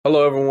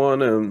Hello,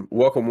 everyone, and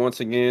welcome once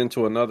again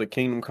to another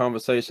Kingdom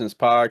Conversations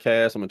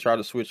podcast. I'm gonna try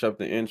to switch up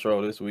the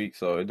intro this week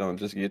so it don't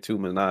just get too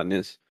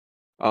monotonous.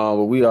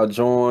 But we are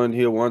joined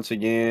here once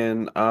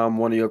again. I'm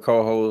one of your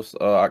co-hosts,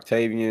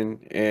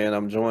 Octavian, and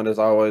I'm joined as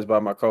always by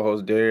my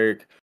co-host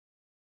Derek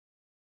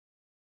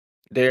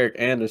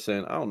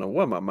Anderson. I don't know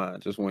what my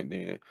mind just went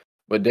in,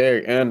 but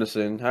Derek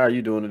Anderson, how are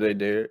you doing today,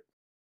 Derek?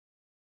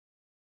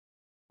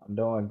 I'm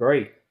doing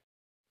great.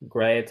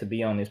 Glad to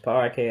be on this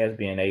podcast,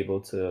 being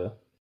able to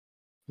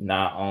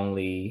not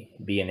only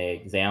be an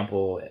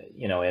example,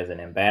 as an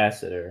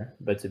ambassador,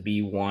 but to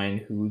be one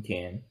who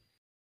can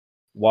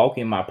walk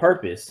in my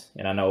purpose.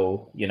 And I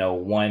know,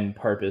 one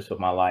purpose of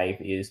my life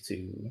is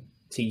to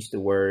teach the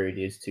word,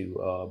 is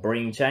to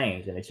bring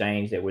change. And the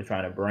change that we're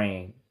trying to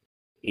bring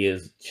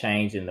is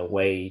changing the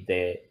way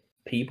that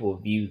people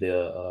view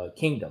the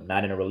kingdom,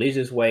 not in a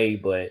religious way,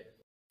 but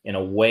in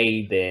a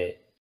way that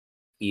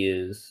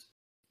is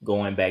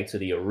going back to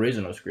the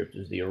original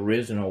scriptures, the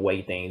original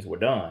way things were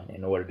done.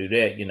 In order to do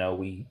that,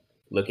 we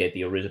look at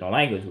the original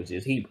language, which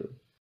is Hebrew.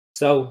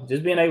 So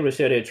just being able to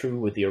share that truth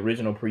with the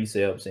original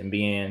precepts and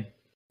being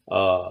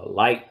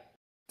light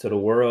to the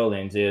world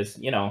and just,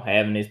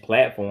 having this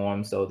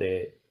platform so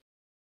that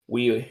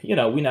we're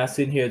not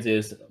sitting here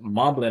just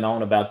mumbling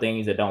on about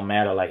things that don't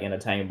matter like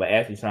entertainment, but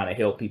actually trying to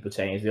help people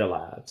change their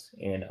lives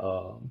and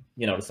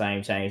the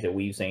same change that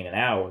we've seen in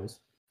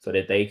ours so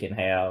that they can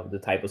have the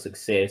type of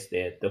success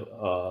that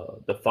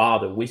the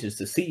father wishes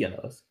to see in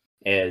us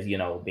as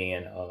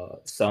being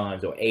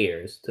sons or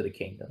heirs to the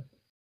kingdom.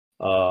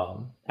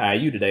 How are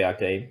you today,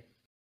 Octave?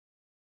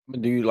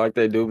 Do you like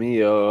they do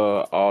me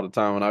all the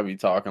time when I be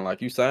talking?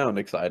 Like you sound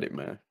excited,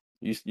 man.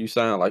 You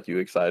sound like you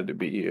excited to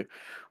be here.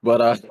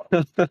 But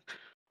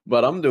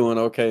but I'm doing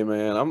okay,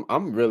 man.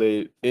 I'm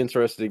really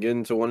interested to get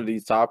into one of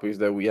these topics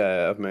that we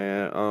have,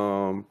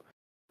 man.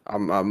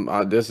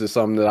 This is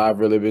something that I've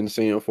really been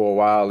seeing for a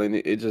while, and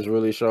it just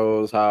really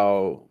shows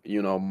how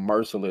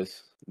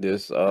merciless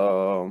this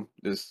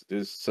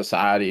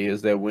society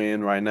is that we're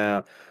in right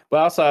now.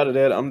 But outside of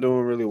that, I'm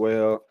doing really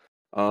well.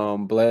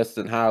 Blessed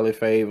and highly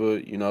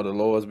favored. The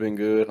Lord's been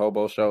good,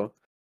 hobo show,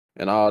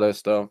 and all that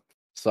stuff.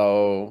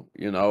 So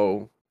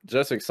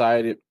just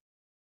excited.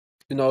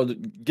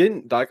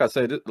 Getting like I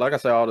say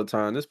all the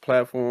time, this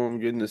platform,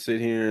 getting to sit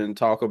here and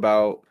talk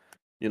about,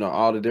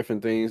 all the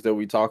different things that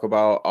we talk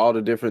about, all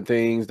the different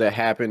things that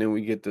happen, and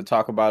we get to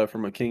talk about it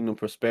from a kingdom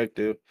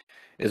perspective,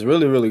 is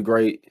really, really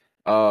great.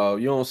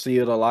 You don't see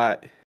it a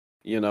lot,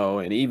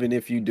 and even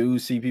if you do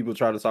see people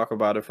try to talk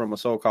about it from a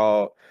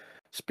so-called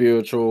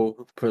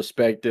spiritual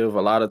perspective,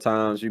 a lot of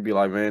times you'd be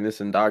like, man, this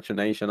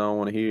indoctrination, I don't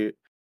want to hear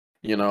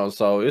it.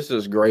 So it's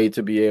just great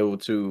to be able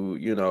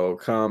to,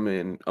 come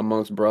in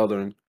amongst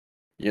brethren.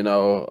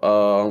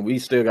 We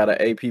still got an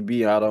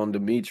APB out on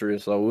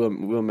Demetrius, so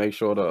we'll make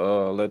sure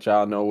to let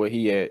y'all know where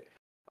he at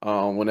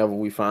whenever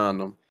we find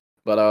him.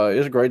 But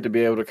it's great to be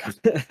able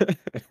to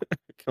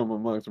come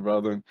amongst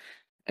brethren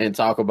and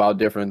talk about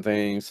different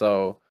things.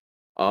 So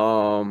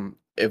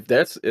if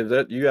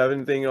that you have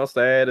anything else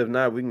to add, if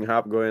not, we can go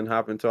ahead and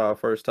hop into our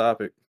first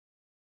topic.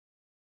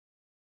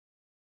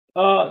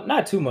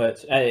 Not too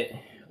much.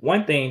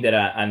 One thing that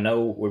I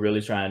know we're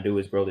really trying to do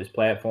is grow this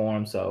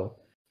platform. So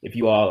if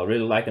you all are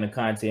really liking the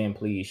content,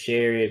 please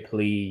share it.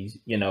 Please,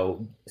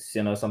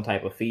 send us some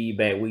type of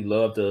feedback. We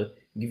love to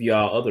give you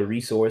all other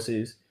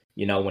resources,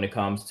 when it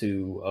comes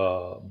to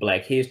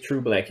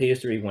true Black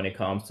history, when it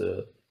comes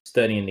to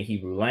studying the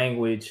Hebrew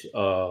language,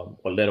 or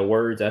letter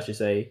words, I should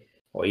say,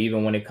 or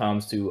even when it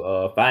comes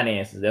to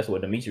finances. That's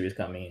where Demetrius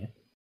come in.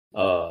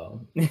 uh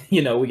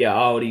we got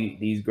all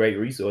these great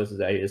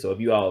resources out here. So if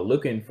you all are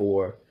looking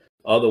for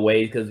other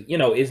ways, because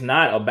it's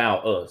not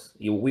about us.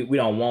 We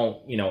don't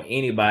want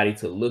anybody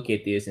to look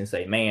at this and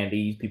say, man,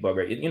 these people are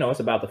great. It's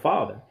about the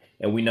Father.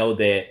 And we know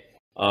that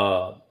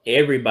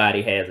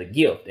everybody has a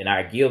gift, and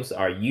our gifts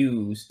are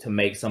used to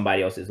make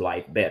somebody else's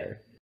life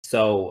better.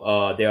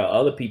 So there are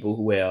other people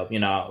who have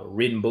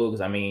written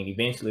books. I mean,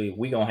 eventually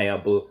we gonna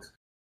have books.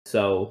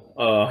 So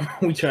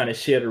we trying to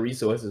share the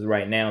resources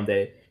right now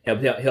that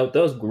helped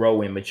us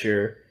grow and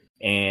mature.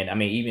 And I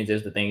mean, even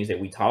just the things that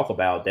we talk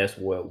about, that's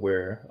what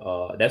we're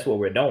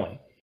doing,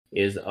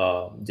 is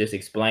just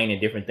explaining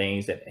different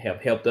things that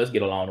have helped us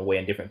get along the way,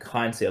 and different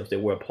concepts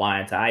that we're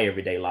applying to our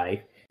everyday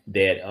life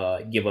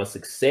that give us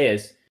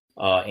success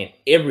in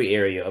every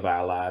area of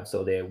our lives,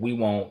 so that we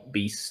won't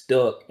be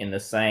stuck in the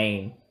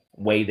same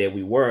way that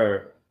we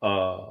were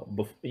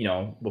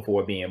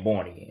before being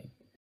born again.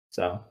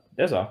 So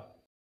that's all.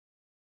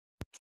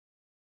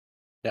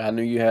 Yeah, I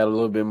knew you had a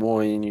little bit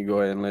more in you. Go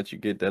ahead and let you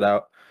get that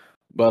out.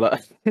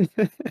 But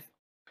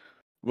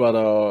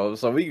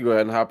so we can go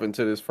ahead and hop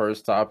into this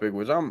first topic,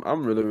 which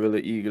I'm really,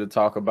 really eager to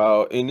talk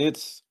about, and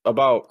it's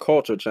about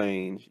culture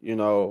change. In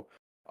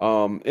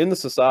the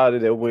society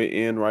that we're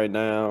in right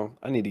now,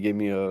 I need to get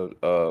me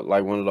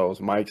like one of those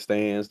mic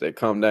stands that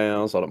come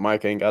down so the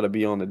mic ain't got to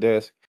be on the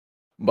desk.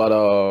 But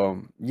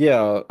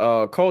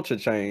yeah, culture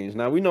change.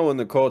 Now we know in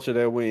the culture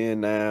that we're in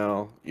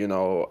now,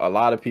 a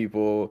lot of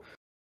people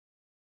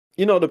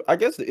I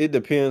guess it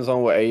depends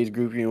on what age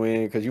group you're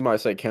in, because you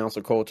might say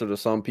cancel culture to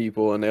some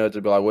people, and they'll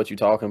just be like, "What you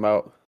talking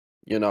about?"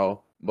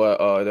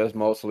 But that's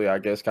mostly, I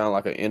guess, kind of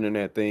like an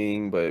internet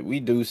thing. But we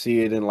do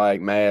see it in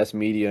like mass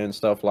media and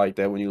stuff like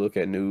that when you look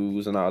at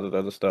news and all that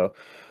other stuff.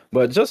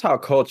 But just how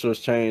cultures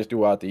change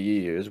throughout the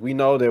years. We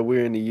know that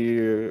we're in the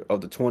year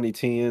of the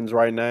 2010s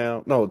right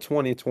now. No,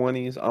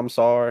 2020s. I'm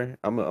sorry,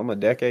 I'm a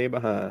decade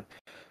behind.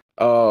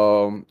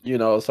 So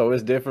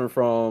it's different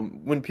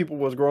from when people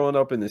was growing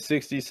up in the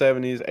 60s,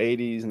 70s,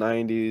 80s,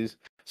 90s,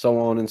 so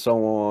on and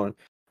so on.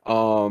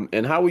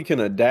 And how we can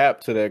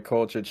adapt to that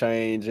culture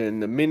change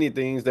and the many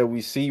things that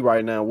we see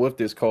right now with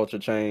this culture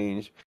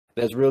change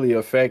that's really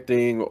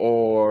affecting,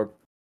 or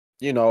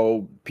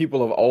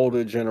people of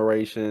older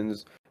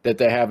generations that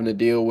they're having to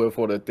deal with,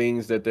 or the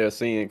things that they're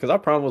seeing. Because I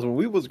promise, when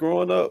we was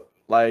growing up,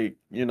 like,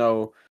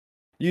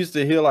 used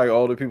to hear like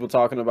older people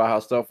talking about how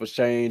stuff was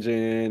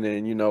changing, and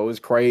it's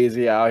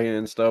crazy out here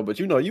and stuff, but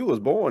you was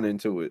born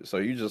into it, so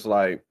you just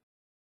like,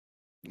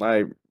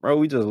 bro,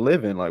 we just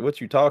living, like, what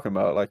you talking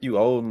about, like, you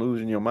old and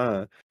losing your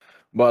mind.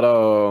 But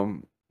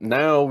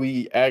now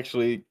we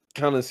actually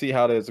kind of see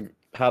how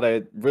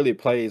that really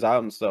plays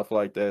out and stuff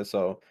like that.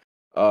 So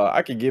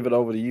I could give it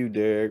over to you,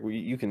 Derek.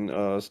 You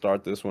can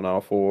start this one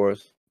off for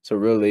us to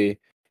really,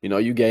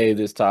 you gave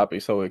this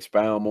topic, so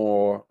expound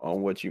more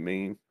on what you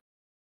mean.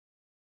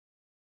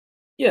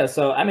 Yeah,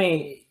 so I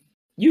mean,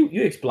 you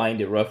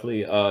explained it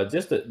roughly.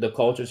 Just the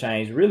culture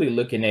change, really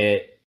looking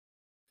at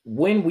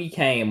when we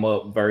came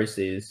up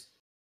versus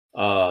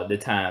the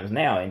times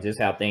now, and just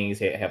how things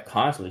have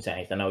constantly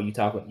changed. I know you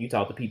talk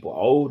to people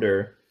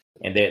older,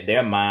 and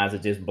their minds are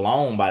just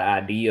blown by the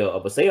idea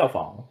of a cell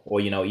phone, or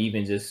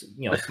even just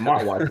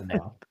smartwatches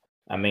now.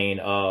 I mean,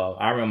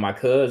 I remember my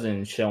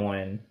cousin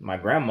showing my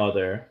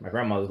grandmother. My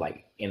grandmother's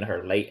like in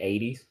her late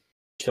 80s,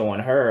 showing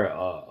her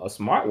a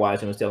smartwatch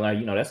and was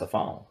telling her, that's a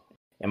phone.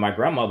 And my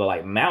grandmother,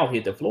 like, mouth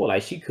hit the floor,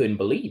 like she couldn't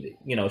believe it.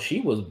 She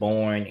was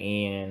born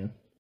in,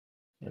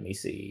 let me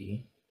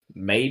see,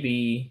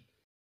 maybe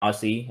I'll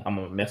see. I'm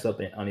gonna mess up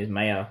on his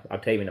math.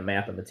 Octavian, the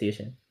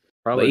mathematician.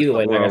 But Probably either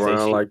way, like somewhere I said,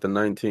 around she like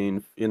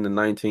in the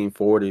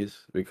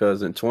 1940s,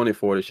 because in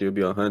 2040 she'll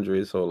be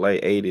 100, so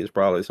late 80s,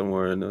 probably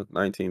somewhere in the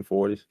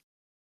 1940s.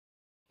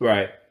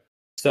 right.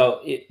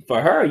 So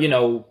for her,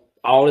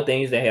 all the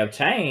things that have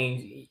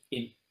changed,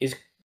 is,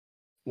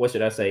 what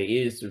should I say,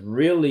 is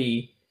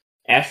really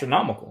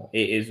astronomical.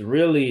 It is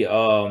really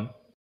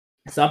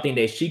something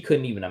that she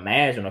couldn't even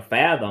imagine or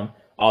fathom,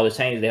 all the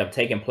changes that have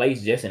taken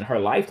place just in her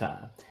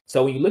lifetime.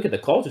 So when you look at the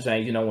culture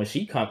change, when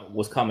she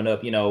was coming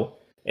up,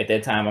 at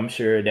that time, I'm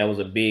sure that was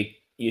a big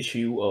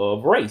issue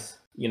of race.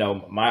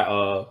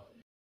 My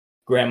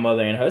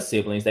grandmother and her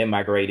siblings, they're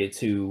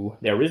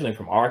originally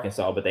from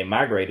Arkansas, but they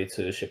migrated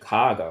to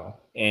Chicago.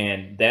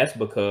 And that's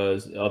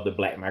because of the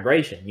black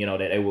migration,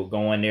 that they were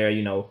going there,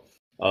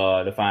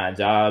 to find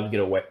jobs, get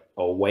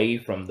away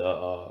from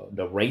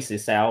the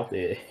racist South,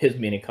 as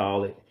many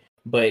call it.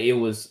 But it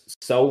was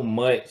so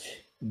much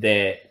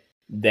that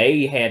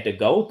they had to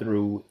go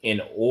through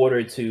in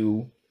order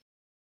to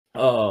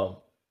uh,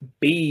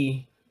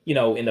 be,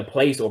 in the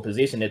place or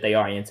position that they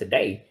are in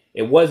today.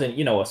 It wasn't,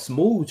 a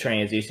smooth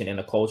transition in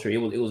the culture. It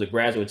was a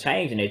gradual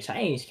change, and that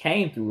change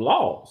came through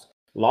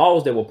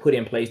laws that were put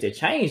in place that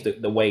changed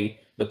the way,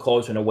 the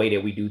culture and the way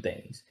that we do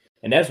things.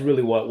 And that's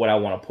really what I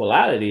want to pull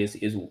out of this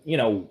is,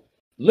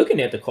 looking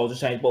at the culture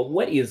change, but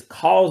what is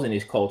causing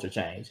this culture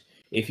change?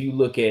 If you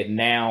look at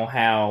now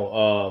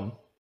how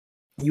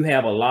you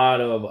have a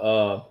lot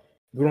of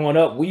growing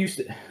up,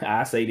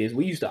 I say this,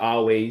 we used to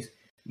always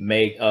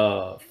make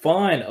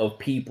fun of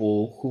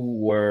people who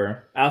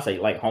were, I'll say,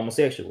 like,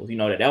 homosexuals.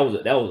 That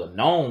was a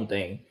known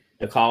thing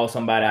to call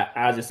somebody,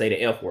 I'll just say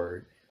the F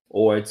word,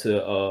 or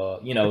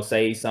to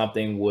say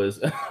something was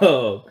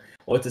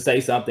or to say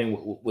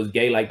something was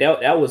gay. Like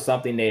that was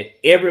something that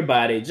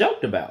everybody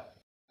joked about.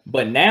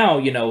 But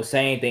now,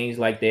 saying things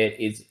like that,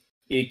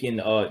 it can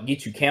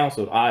get you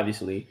canceled,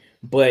 obviously.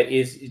 But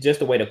it's just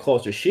the way the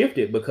culture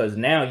shifted, because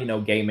now,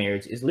 gay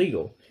marriage is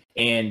legal.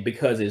 And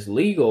because it's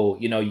legal,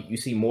 you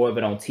see more of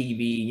it on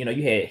TV. You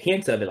had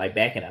hints of it like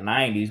back in the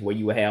 90s, where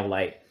you would have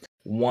like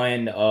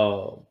one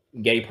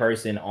gay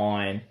person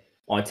on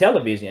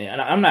television. And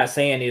I'm not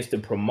saying this to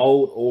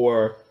promote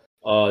or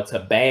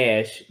to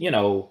bash,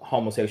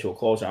 homosexual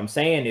culture. I'm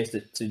saying this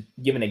to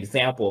give an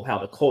example of how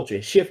the culture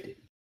has shifted.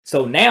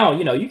 So now,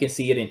 you can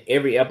see it in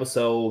every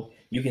episode.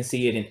 You can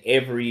see it in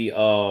every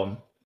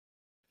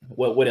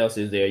what else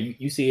is there?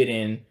 You see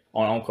it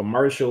on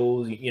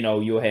commercials.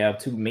 You'll have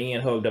two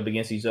men hugged up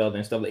against each other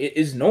and stuff.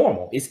 It's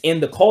normal. It's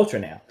in the culture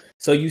now.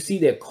 So you see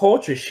that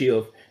culture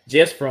shift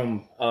just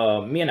from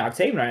me and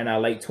Octavian are in our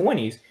late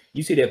 20s.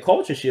 You see that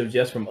culture shift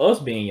just from us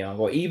being young,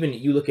 or even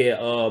you look at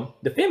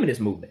the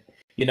feminist movement.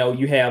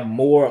 You have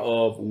more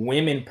of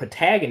women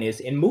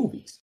protagonists in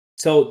movies.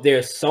 So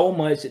there's so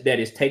much that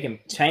is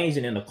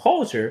changing in the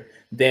culture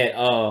that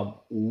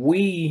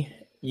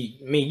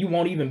you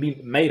won't even be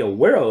made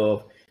aware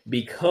of,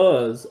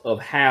 because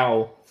of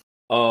how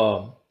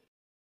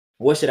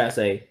what should I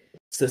say?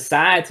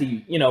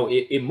 society,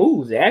 it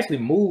moves. It actually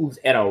moves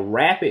at a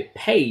rapid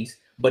pace,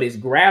 but it's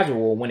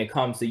gradual when it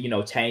comes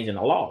to changing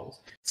the laws.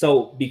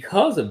 So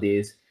because of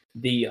this,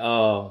 the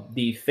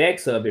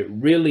effects of it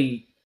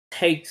really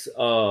takes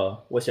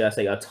what should I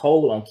say, a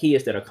toll on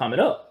kids that are coming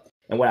up.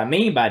 And what I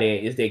mean by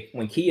that is that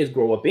when kids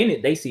grow up in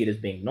it, they see it as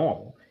being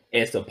normal,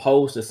 as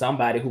opposed to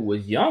somebody who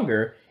was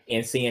younger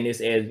and seeing this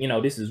as,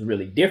 this is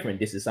really different.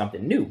 This is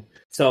something new.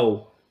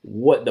 So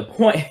what the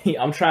point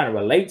I'm trying to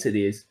relate to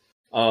this.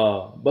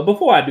 But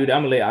before I do that,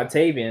 I'm gonna let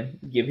Octavian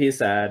give his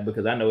side,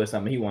 because I know it's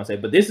something he wants to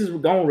say. But this is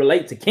gonna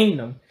relate to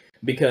Kingdom,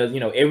 because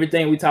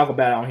everything we talk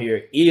about on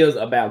here is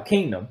about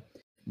Kingdom.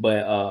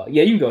 But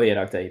yeah, you can go ahead,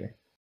 Octavian.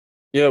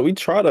 Yeah, we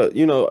try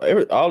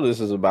to, all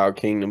this is about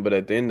kingdom, but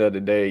at the end of the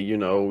day,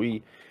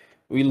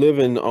 we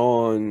living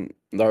on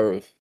the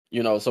earth,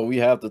 so we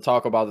have to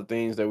talk about the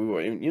things that we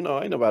were in.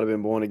 Ain't nobody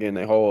been born again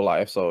their whole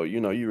life, so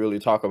you really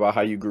talk about how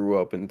you grew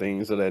up and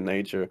things of that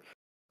nature.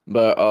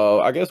 But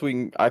I guess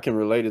I can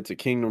relate it to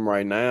kingdom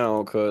right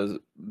now, because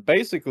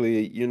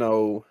basically,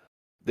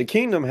 the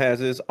kingdom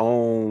has its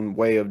own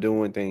way of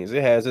doing things.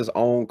 It has its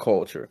own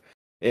culture.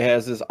 It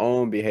has its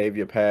own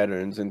behavior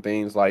patterns and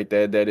things like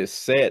that that is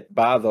set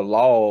by the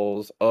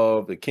laws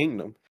of the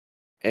kingdom.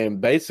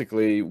 And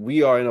basically,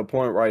 we are in a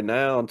point right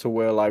now to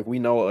where, like, we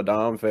know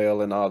Adam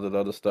fell and all that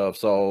other stuff.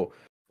 So,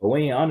 But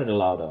we ain't under the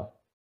law, though.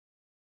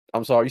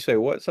 I'm sorry, you say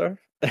what, sir?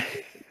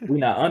 We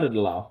not under the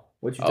law.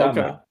 What you talking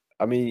Okay. about?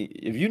 I mean,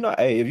 if you're not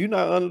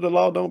under the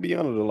law, don't be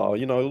under the law.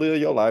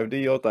 Live your life, do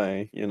your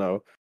thing.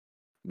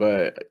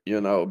 But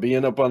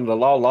being up under the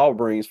law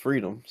brings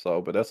freedom.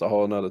 So, but that's a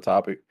whole nother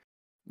topic.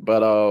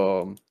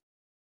 But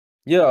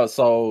yeah.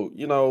 So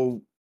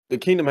the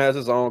kingdom has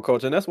its own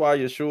culture, and that's why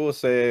Yeshua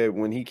said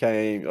when he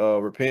came,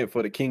 repent,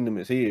 for the kingdom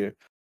is here.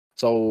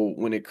 So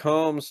when it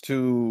comes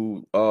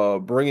to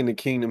bringing the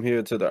kingdom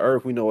here to the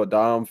earth, we know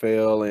Adam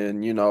fell,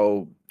 and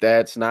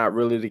that's not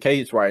really the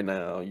case right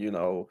now.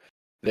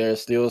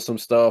 There's still some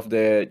stuff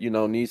that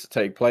needs to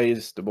take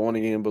place. The born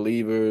again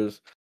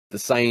believers, the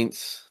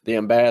saints, the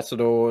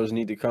ambassadors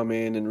need to come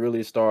in and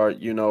really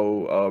start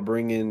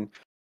bringing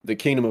the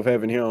kingdom of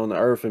heaven here on the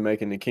earth and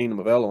making the kingdom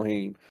of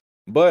Elohim.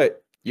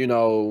 But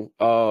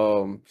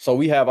so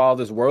we have all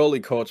this worldly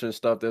culture and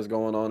stuff that's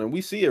going on, and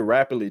we see it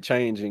rapidly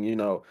changing.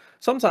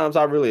 Sometimes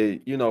I really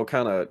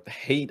kind of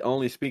hate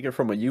only speaking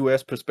from a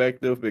US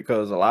perspective,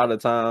 because a lot of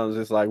times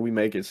it's like we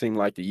make it seem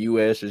like the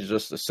US is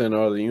just the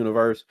center of the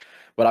universe.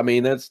 But I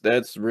mean,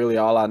 that's really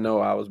all I know.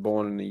 I was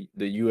born in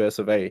the US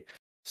of A.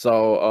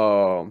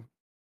 So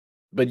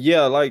but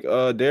yeah, like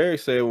Derek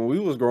said, when we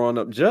was growing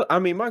up, I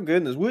mean, my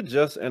goodness, we're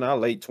just in our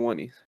late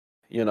 20s,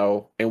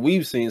 and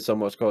we've seen so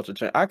much culture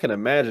change. I can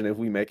imagine if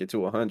we make it to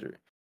 100,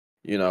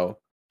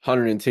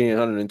 110,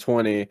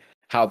 120,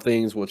 how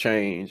things will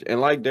change.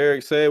 And like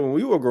Derek said, when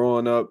we were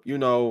growing up,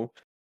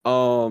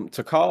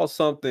 to call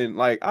something,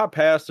 like, our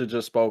pastor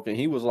just spoke, and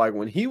he was like,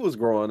 when he was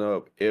growing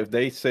up, if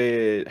they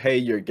said, "Hey,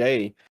 you're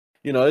gay,"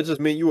 it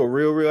just meant you were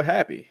real, real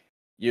happy,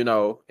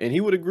 and he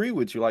would agree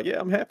with you, like,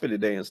 "Yeah, I'm happy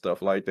today," and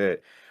stuff like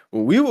that.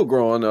 When we were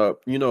growing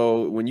up,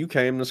 when you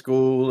came to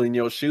school and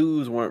your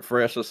shoes weren't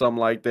fresh or something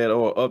like that,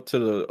 or up to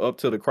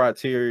the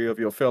criteria of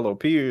your fellow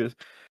peers,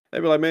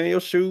 they'd be like, "Man,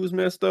 your shoes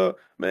messed up.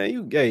 Man,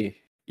 you gay."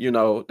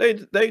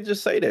 They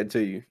just say that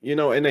to you,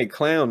 and they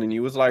clowning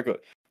you. It's like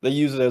they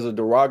use it as a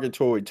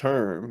derogatory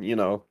term.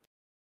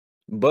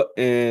 But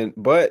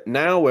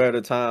now we're at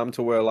a time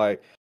to where,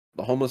 like,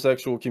 the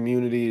homosexual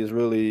community is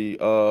really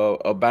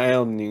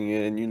abounding,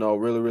 and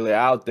really, really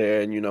out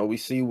there. And we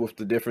see with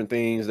the different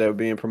things that are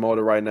being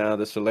promoted right now,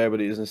 the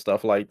celebrities and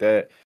stuff like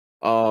that,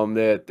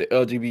 that the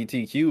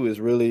LGBTQ is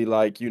really,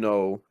 like,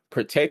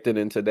 protected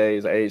in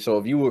today's age. So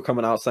if you were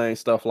coming out saying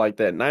stuff like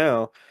that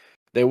now,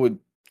 they would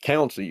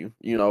counsel you,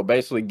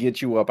 basically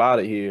get you up out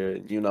of here,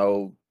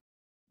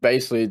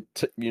 basically,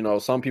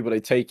 some people, they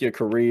take your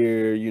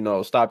career,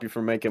 stop you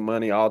from making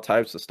money, all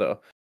types of stuff.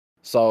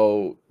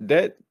 So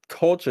that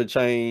culture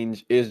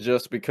change is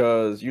just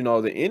because,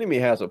 the enemy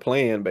has a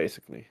plan,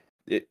 basically.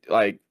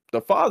 Like,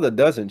 the Father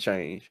doesn't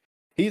change.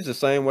 He's the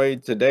same way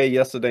today,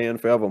 yesterday, and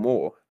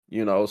forevermore.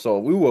 So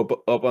if we were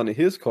up under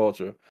his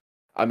culture,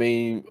 I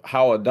mean,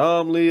 how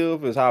Adam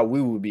lived is how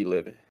we would be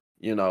living.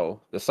 The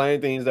same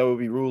things that would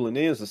be ruling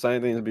is the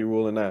same things that be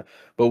ruling now.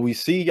 But we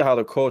see how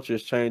the culture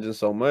is changing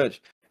so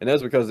much, and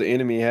that's because the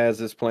enemy has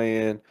this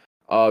plan,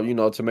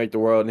 to make the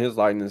world in his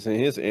likeness and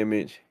his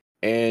image.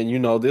 And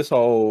this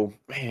whole,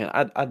 man,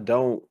 I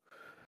don't,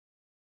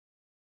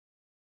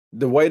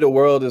 the way the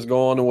world is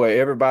going, the way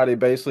everybody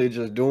basically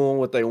just doing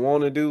what they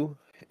want to do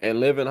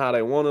and living how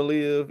they want to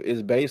live,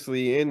 is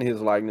basically in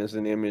his likeness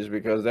and image,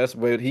 because that's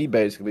what he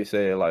basically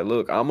said. Like,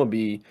 look, I'm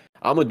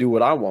gonna do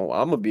what I want.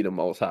 I'm gonna be the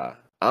most high.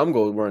 I'm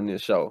gonna run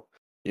this show.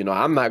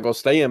 I'm not gonna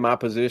stay in my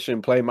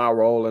position, play my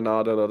role and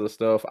all that other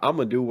stuff. I'm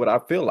gonna do what I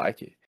feel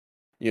like it.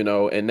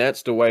 And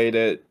that's the way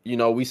that,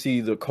 we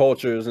see the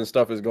cultures and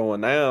stuff is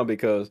going now,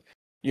 because,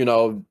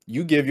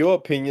 you give your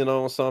opinion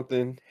on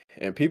something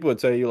and people will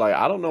tell you, like,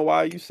 I don't know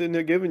why you sitting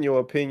there giving your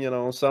opinion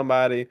on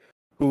somebody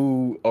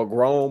who a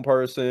grown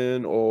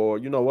person, or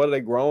whether they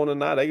grown or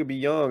not, they could be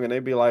young and they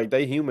be like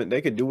they human,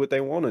 they could do what they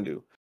want to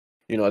do.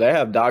 They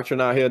have doctrine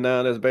out here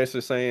now that's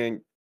basically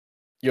saying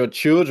your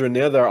children,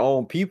 they're their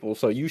own people,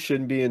 so you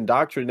shouldn't be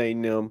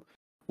indoctrinating them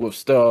with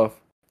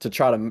stuff to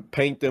try to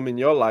paint them in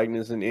your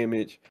likeness and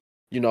image.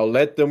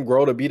 Let them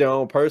grow to be their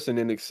own person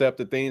and accept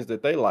the things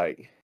that they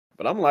like.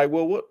 But I'm like,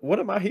 well, what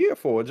am I here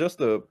for? Just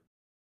to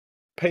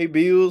pay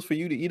bills for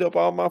you to eat up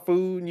all my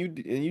food,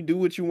 and you do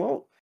what you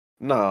want?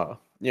 Nah.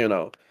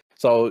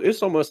 So it's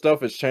so much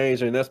stuff is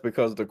changing. That's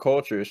because the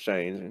culture is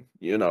changing.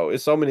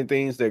 It's so many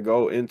things that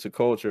go into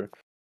culture.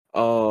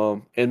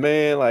 And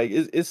man, like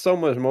it's so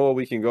much more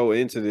we can go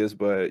into this,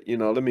 but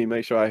let me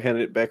make sure I hand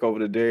it back over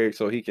to Derek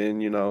so he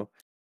can,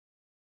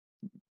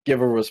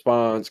 give a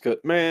response. Cause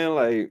man,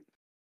 like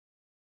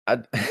I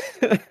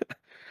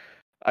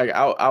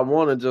I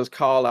want to just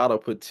call out a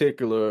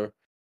particular,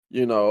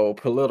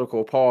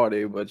 political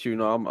party, but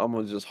I'm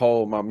gonna just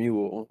hold my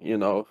mule.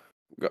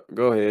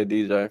 Go ahead,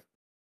 DJ.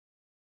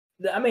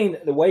 I mean,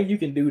 the way you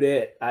can do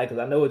that, because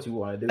I know what you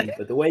want to do,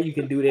 but the way you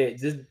can do that,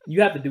 just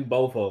you have to do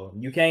both of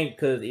them. You can't,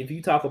 because if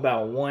you talk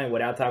about one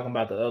without talking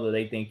about the other,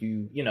 they think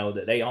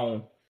that they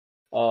own,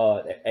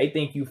 they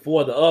think you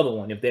for the other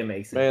one, if that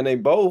makes sense. Man, they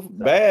both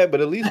bad, but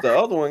at least the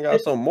other one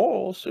got some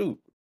morals. Shoot.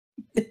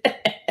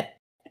 At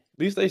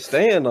least they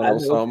stand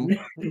on something.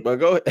 But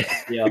go ahead.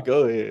 Yeah.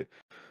 Go ahead.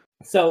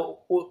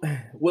 So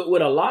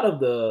with a lot of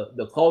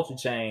the culture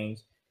change,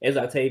 as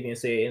Octavian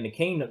said, in the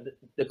kingdom,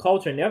 the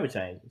culture never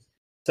changes.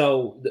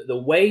 So the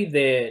way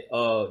that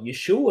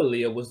Yeshua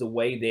lived was the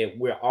way that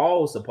we're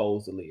all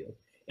supposed to live.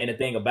 And the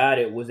thing about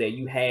it was that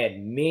you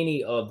had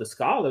many of the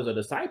scholars or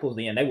disciples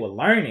then, they were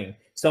learning.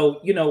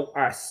 So,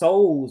 our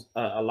souls,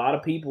 a lot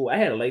of people, I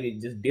had a lady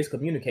just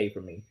discommunicate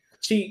from me.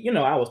 She,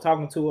 I was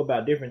talking to her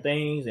about different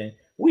things, and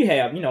we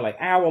have, like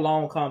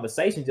hour-long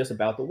conversations just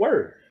about the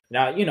word.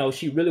 Now,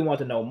 she really wanted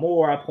to know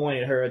more. I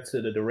pointed her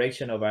to the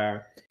direction of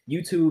our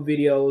YouTube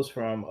videos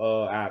from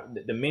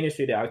the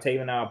ministry that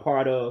Octavian and I are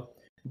part of.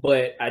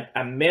 But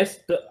I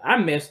messed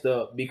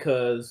up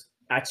because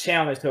I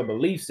challenged her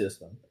belief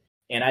system.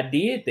 And I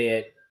did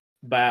that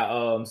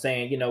by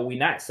saying, we're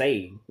not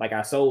saved, like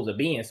our souls are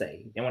being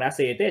saved. And when I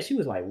said that, she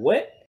was like,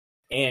 what?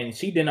 And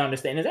she didn't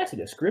understand. There's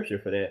actually a scripture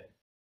for that.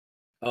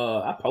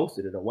 I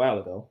posted it a while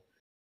ago.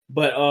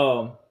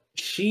 But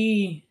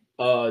she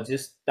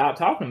just stopped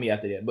talking to me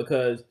after that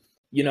because,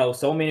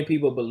 so many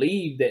people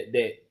believe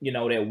that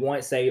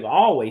once saved,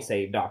 always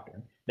saved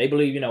doctrine. They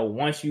believe,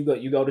 once you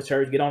go to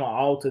church, get on an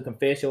altar,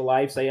 confess your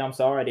life, say I'm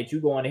sorry, that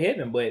you going to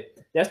heaven. But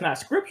that's not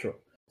scriptural.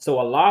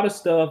 So a lot of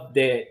stuff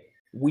that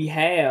we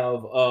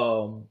have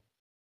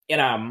in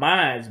our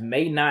minds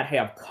may not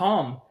have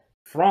come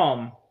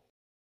from,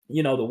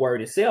 the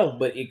word itself,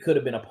 but it could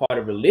have been a part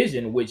of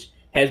religion, which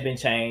has been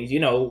changed,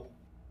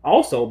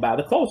 also by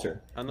the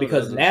culture. I know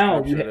because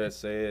now that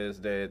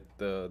says that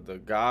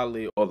the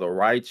godly or the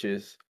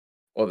righteous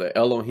or the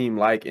Elohim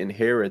like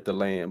inherit the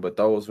land, but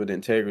those with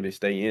integrity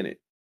stay in it.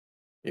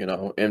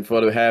 And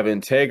for to have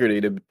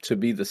integrity to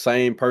be the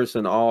same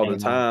person all the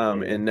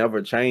time and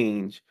never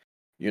change,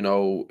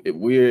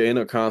 we're in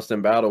a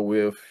constant battle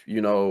with,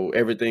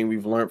 everything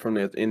we've learned from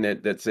that's in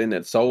that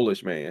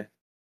soulish man,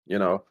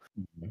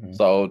 Mm-hmm.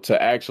 So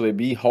to actually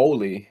be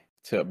holy,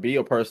 to be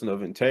a person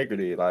of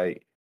integrity,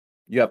 like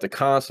you have to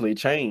constantly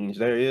change.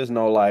 There is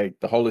no like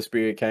the Holy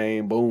Spirit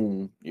came,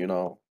 boom,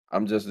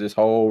 I'm just this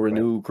whole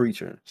renewed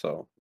creature.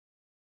 So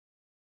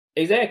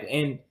exactly.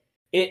 And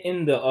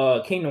in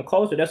the kingdom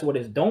culture, that's what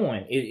it's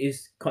doing.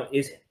 It's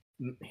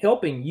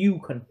helping you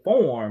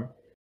conform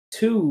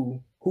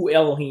to who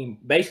Elohim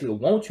basically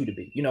wants you to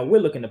be. We're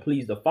looking to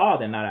please the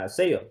Father, not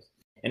ourselves.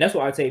 And that's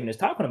what Octavian is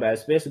talking about,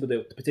 especially with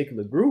the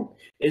particular group.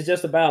 It's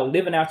just about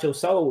living out your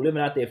soul,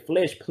 living out their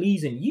flesh,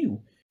 pleasing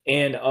you.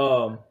 And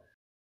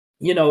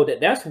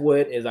that's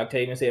what, as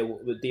Octavian said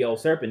with the old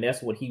serpent,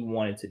 that's what he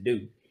wanted to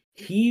do.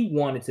 He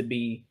wanted to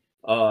be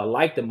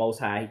like the Most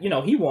High.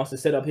 He wants to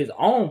set up his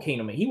own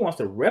kingdom, and he wants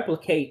to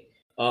replicate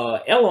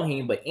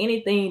Elohim. But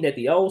anything that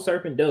the old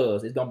serpent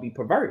does is going to be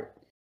perverted.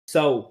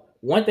 So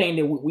one thing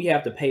that we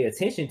have to pay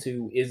attention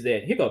to is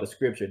that, here goes the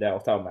scripture that I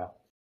was talking about.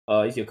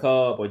 It's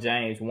Jacob or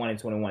James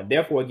 1:21.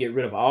 Therefore, get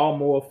rid of all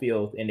moral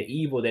filth and the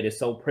evil that is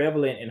so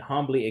prevalent, and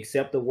humbly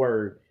accept the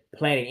word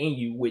planted in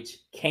you, which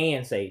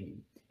can save you.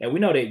 And we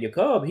know that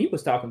Jacob, he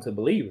was talking to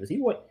believers.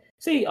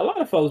 See, a lot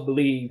of folks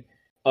believe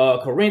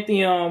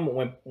Corinthian,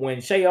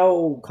 when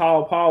Sheol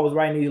called Paul was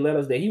writing these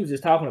letters, that he was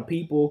just talking to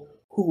people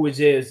who were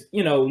just,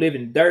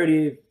 living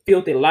dirty,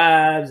 filthy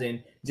lives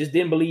and just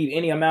didn't believe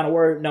any amount of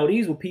word. No,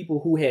 these were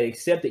people who had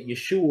accepted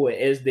Yeshua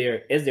as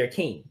their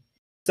king.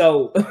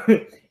 So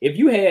if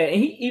you had, and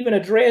he even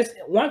addressed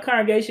one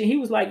congregation, he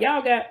was like,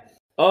 y'all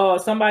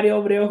got somebody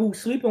over there who's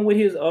sleeping with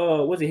his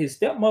was it his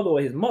stepmother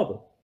or his mother?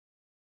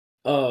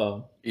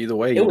 Either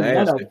way, it was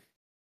nasty.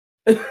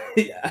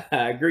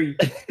 I agree.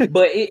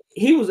 But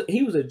he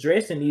was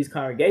addressing these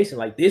congregations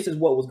like this is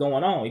what was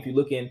going on. If you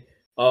look in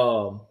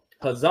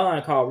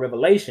Hazan called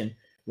Revelation,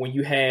 when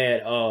you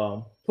had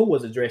who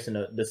was addressing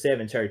the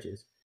seven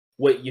churches?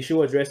 what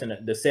Yeshua addressed in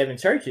the 7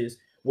 churches,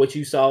 what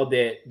you saw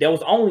that there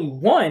was only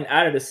one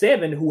out of the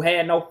 7 who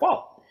had no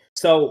fault.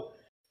 So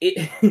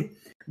it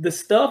the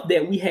stuff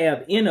that we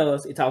have in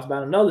us, it talks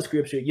about another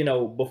scripture,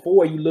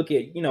 before you look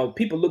at,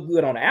 people look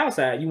good on the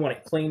outside, you want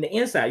to clean the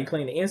inside. You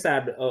clean the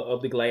inside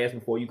of the glass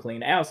before you clean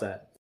the outside.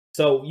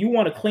 So you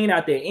want to clean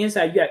out the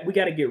inside. We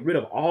got to get rid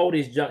of all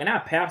this junk. And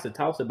our pastor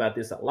talks about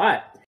this a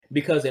lot,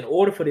 because in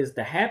order for this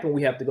to happen,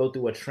 we have to go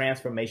through a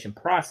transformation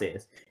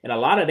process. And a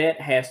lot of that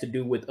has to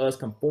do with us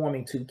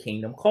conforming to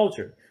kingdom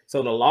culture.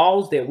 So the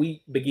laws that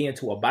we begin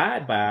to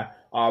abide by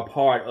are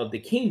part of the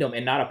kingdom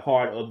and not a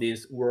part of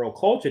this world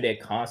culture that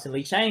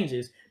constantly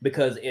changes.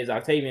 Because as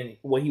Octavian,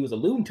 what he was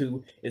alluding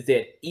to is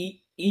that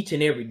each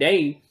and every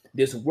day,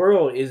 this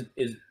world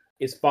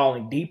is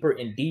falling deeper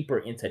and deeper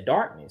into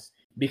darkness.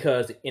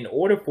 Because in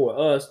order for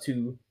us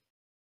to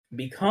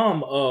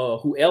become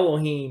who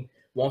Elohim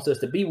wants us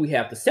to be, we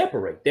have to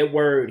separate. That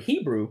word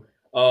Hebrew,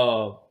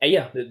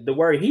 the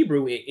word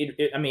Hebrew,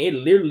 it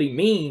literally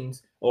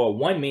means, or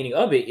one meaning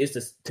of it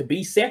is to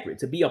be separate,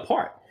 to be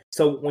apart.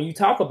 So when it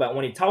talks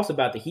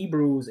about the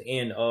Hebrews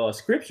in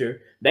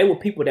scripture, they were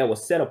people that were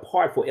set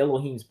apart for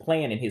Elohim's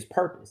plan and his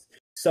purpose.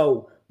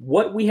 So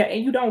what we have,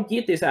 and you don't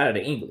get this out of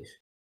the English.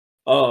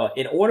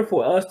 In order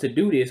for us to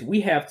do this,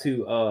 we have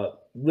to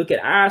look at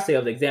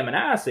ourselves, examine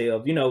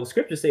ourselves.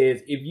 Scripture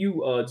says if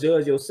you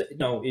judge yourself,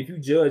 if you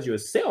judge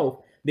yourself,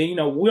 then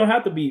we don't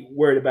have to be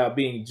worried about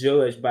being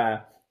judged by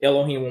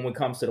Elohim when it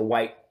comes to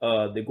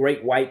the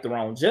great white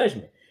throne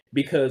judgment,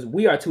 because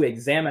we are to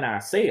examine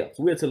ourselves.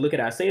 We are to look at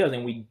ourselves,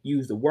 and we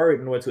use the word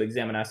in order to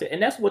examine ourselves.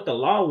 And that's what the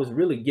law was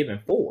really given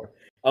for.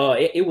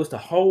 It was to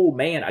hold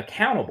man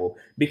accountable,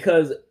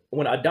 because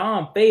when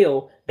Adam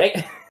fell,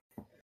 they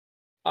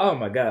oh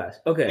my gosh.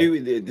 Okay.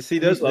 See,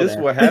 this is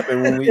what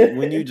happened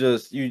when you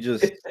just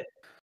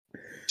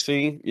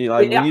see,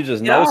 when you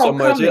just know so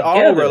much, it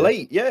all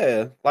relate.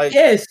 Yeah, like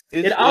yes,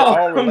 it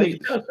all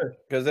relates.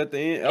 Because at the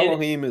end,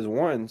 Elohim is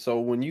one. So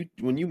when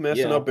you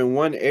messing up in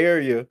one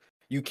area,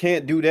 you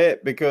can't do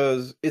that,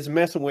 because it's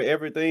messing with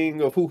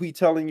everything of who he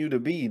telling you to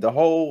be. The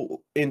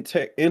whole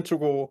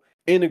integral,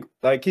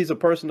 like he's a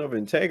person of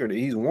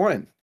integrity. He's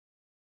one.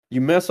 You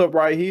mess up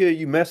right here,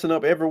 you messing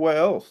up everywhere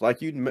else. Like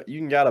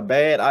you got a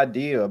bad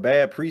idea, a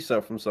bad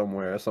precept from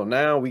somewhere. So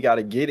now we got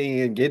to get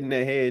in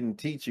their head and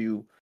teach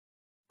you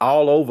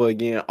all over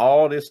again,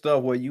 all this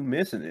stuff where you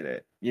missing it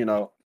at.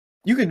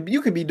 You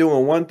could be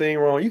doing one thing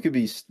wrong. You could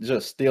be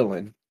just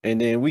stealing,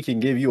 and then we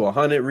can give you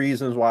 100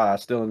 reasons why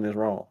stealing is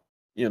wrong.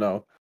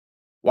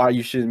 Why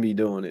you shouldn't be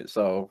doing it.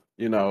 So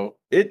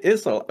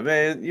it's a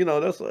man.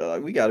 That's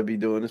we got to be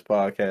doing this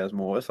podcast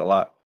more. It's a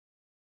lot.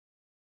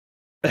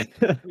 Man,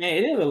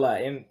 it is a lot,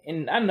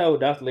 and I know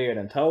Dr. Laird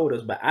done told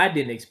us, but I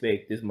didn't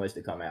expect this much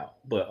to come out.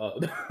 But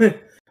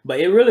but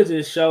it really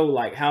just showed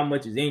like how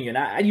much is in you. And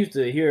I used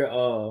to hear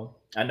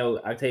I know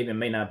Octavian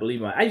may not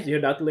believe me. I used to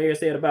hear Dr. Laird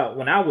said about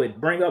when I would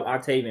bring up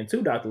Octavian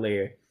to Dr.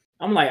 Laird,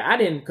 I'm like, I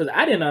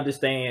didn't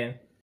understand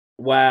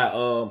why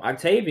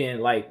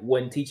Octavian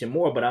wasn't teaching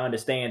more, but I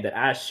understand that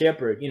our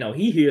shepherd,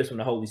 he hears from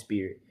the Holy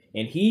Spirit.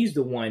 And he's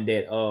the one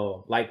that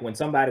when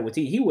somebody would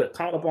teach, he would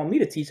call upon me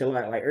to teach a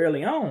lot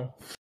early on.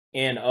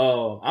 And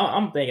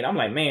I'm thinking, I'm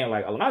like, man,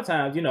 a lot of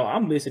times,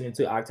 I'm listening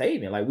to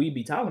Octavian, we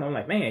be talking, I'm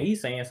like, man,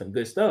 he's saying some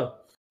good stuff.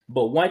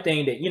 But one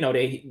thing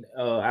that,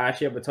 our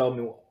shepherd told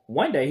me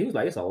one day, he was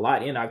like, it's a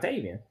lot in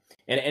Octavian.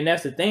 And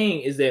that's the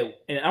thing is that,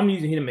 and I'm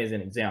using him as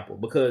an example,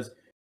 because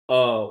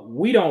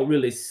we don't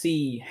really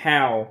see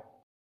how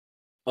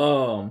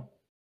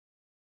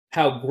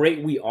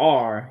great we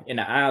are in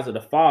the eyes of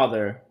the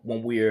Father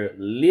when we're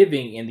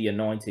living in the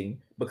anointing,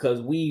 because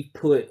we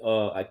put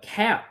a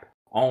cap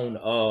on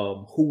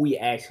who we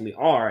actually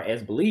are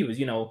as believers.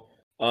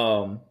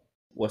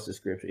 What's the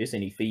scripture? It's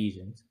in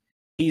Ephesians.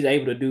 He's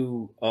able to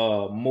do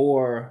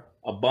more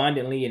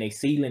abundantly and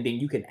exceedingly than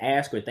you can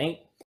ask or think.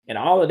 And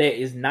all of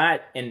that is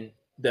not, and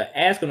the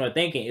asking or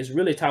thinking is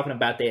really talking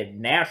about that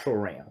natural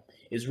realm.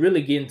 It's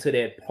really getting to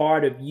that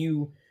part of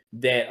you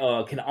that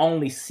can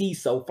only see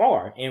so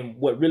far. And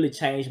what really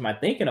changed my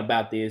thinking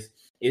about this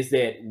is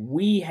that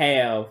we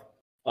have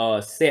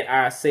set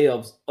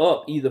ourselves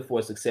up either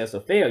for success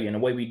or failure. And the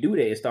way we do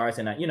that, it starts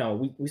in,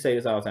 we say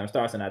this all the time,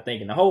 starts in our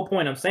thinking. The whole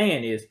point I'm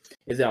saying is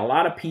that a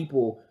lot of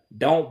people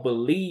don't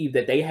believe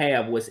that they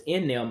have what's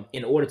in them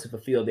in order to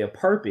fulfill their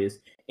purpose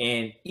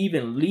and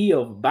even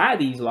live by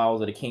these laws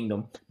of the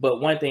kingdom.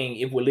 But one thing,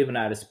 if we're living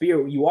out of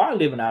spirit, you are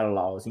living out of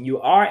laws, and you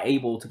are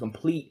able to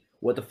complete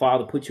what the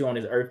Father put you on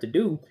this earth to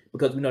do,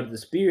 because we know that the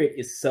spirit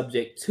is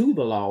subject to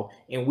the law,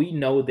 and we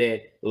know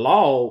that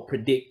laws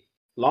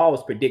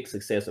predict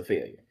success or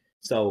failure.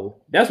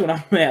 So that's what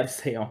I'm gonna have to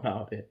say on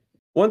all that.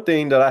 One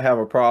thing that I have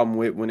a problem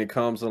with when it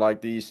comes to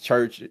these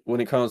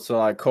when it comes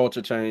to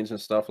culture change and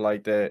stuff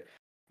like that,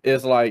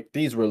 is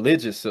these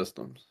religious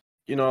systems.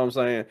 You know what I'm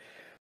saying?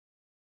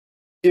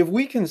 If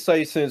we can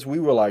say since we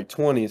were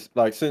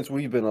 20s, since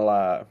we've been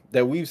alive,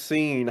 that we've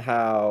seen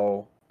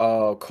how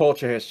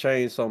culture has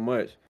changed so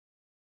much,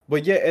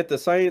 But yet at the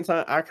same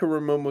time, I can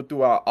remember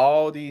throughout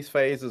all these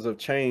phases of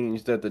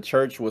change that the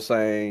church was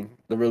saying,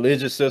 the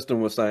religious system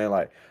was saying,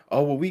 like,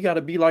 oh well, we got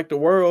to be like the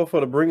world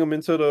for to bring them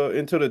into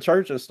the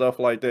church and stuff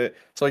like that.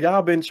 So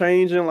y'all been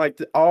changing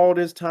like all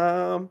this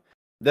time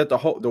that the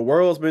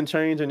world's been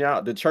changing,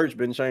 y'all the church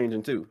been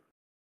changing too.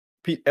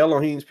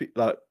 Elohim's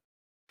like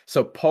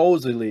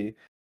supposedly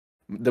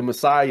the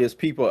Messiah's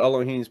people,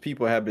 Elohim's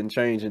people have been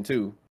changing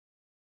too.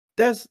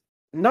 That's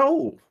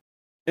no.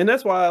 And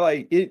that's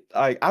why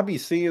I be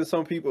seeing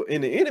some people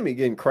in the enemy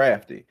getting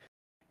crafty.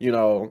 You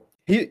know,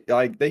 he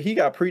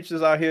got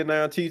preachers out here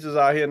now, teachers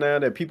out here now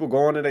that people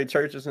going to their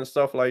churches and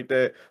stuff like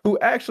that who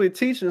actually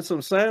teaching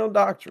some sound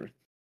doctrine.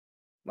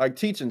 Like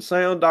teaching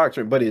sound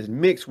doctrine, but it's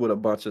mixed with a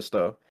bunch of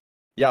stuff.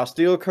 Y'all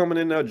still coming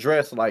in there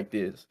dressed like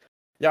this.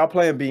 Y'all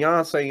playing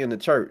Beyonce in the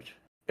church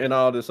and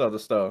all this other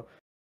stuff.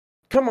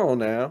 Come on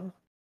now.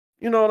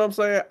 You know what I'm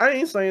saying? I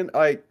ain't saying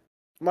like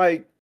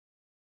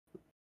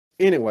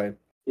anyway.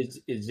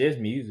 It's just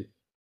music.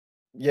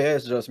 Yeah,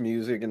 it's just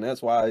music, and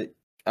that's why.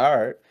 All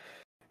right,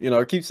 you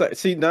know, keep saying.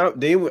 See now,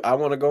 then I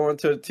want to go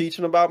into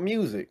teaching about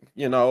music,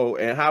 you know,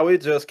 and how it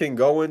just can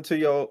go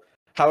into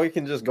how it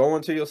can just go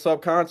into your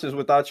subconscious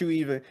without you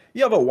even.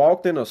 You ever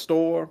walked in a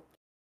store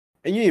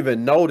and you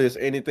even notice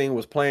anything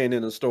was playing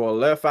in the store,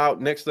 left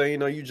out. Next thing you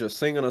know, you just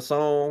singing a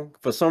song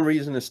for some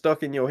reason it's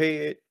stuck in your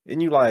head,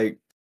 and you like,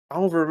 I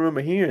don't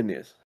remember hearing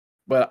this,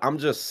 but I'm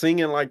just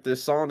singing like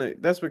this song.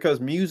 That's because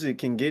music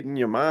can get in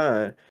your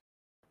mind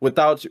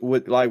without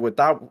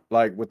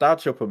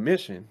your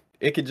permission.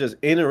 It could just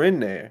enter in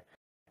there.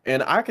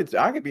 And I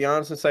could be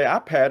honest and say I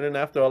patterned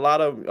after a lot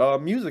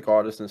of music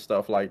artists and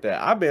stuff like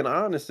that. I've been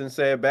honest and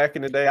said back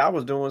in the day I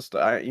was doing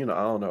stuff. You know,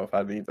 I don't know if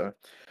I need to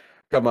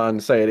come on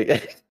and say it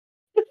again.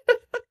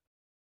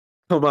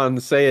 Come on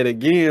and say it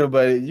again,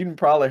 but you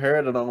probably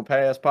heard it on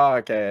past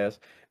podcasts.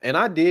 And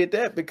I did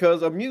that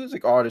because a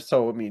music artist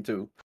told me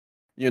to.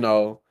 You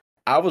know,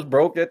 I was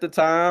broke at the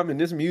time, and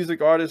this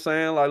music artist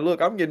saying, like,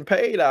 look, I'm getting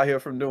paid out here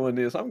from doing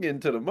this. I'm getting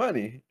to the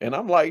money. And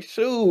I'm like,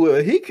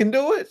 shoot, he can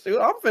do it. Shoot,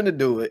 I'm finna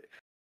do it.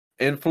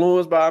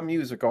 Influenced by a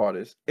music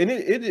artist. And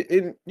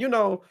it you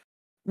know,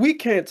 we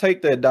can't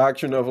take that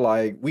doctrine of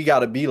like, we got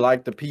to be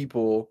like the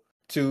people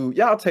to,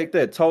 y'all take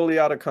that totally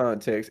out of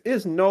context.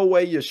 It's no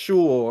way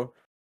Yeshua,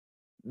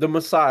 the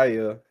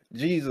Messiah,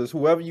 Jesus,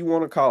 whoever you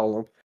want to call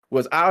him,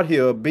 was out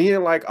here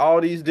being like all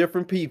these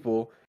different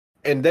people,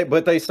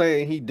 but they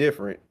saying he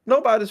different.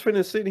 Nobody's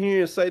finna sit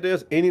here and say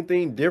there's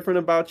anything different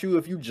about you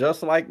if you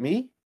just like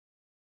me.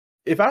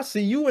 If I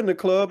see you in the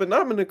club and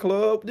I'm in the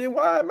club, then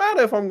why it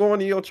matter if I'm going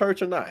to your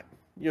church or not?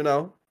 You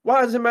know,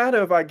 why does it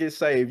matter if I get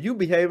saved? You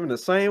behaving the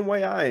same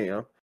way I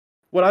am.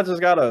 What I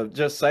just gotta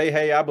just say,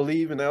 hey, I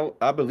believe in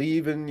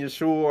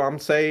Yeshua, I'm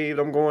saved,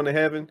 I'm going to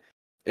heaven,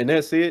 and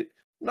that's it.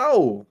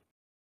 No,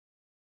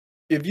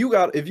 if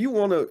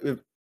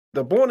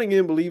the born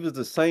again believers,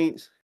 the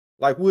saints,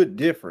 like we're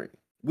different.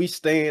 We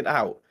stand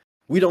out.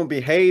 We don't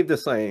behave the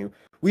same.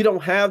 We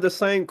don't have the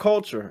same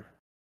culture.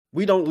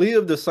 We don't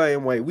live the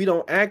same way. We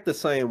don't act the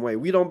same way.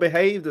 We don't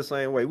behave the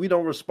same way. We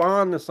don't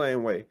respond the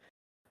same way.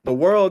 The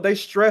world, they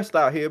stressed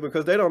out here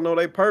because they don't know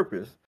their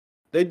purpose.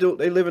 They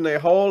live in their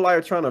whole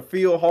life trying to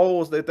fill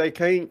holes that they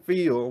can't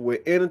fill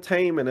with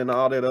entertainment and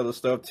all that other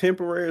stuff,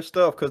 temporary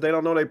stuff, because they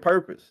don't know their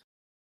purpose.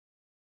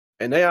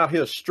 And they out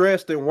here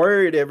stressed and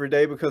worried every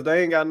day because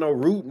they ain't got no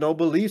root, no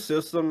belief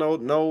system,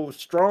 no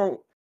strong.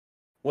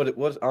 I don't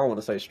want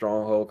to say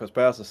stronghold because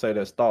pastors say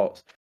that's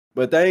thoughts,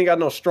 but they ain't got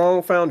no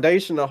strong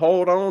foundation to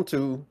hold on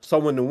to. So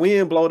when the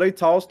wind blow, they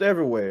tossed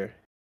everywhere.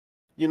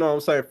 You know what I'm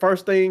saying?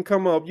 First thing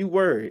come up, you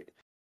worried.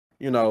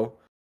 You know,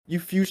 you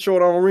few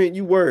short on rent,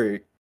 you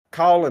worried.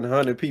 Calling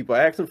 100 people,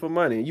 asking for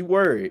money, you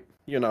worried.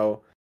 You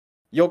know,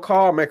 your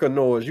car make a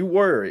noise, you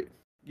worried.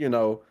 You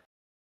know,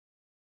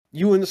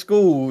 you in the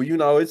school, you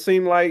know, it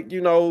seemed like,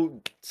 you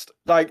know,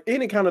 like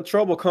any kind of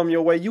trouble come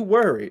your way, you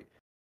worried.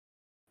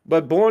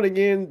 But born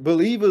again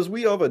believers,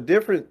 we of a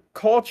different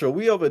culture,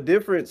 we of a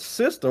different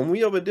system,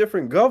 we of a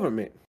different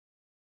government.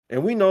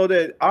 And we know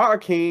that our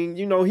king,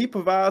 you know, he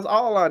provides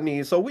all our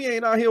needs. So we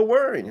ain't out here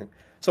worrying.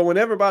 So when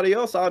everybody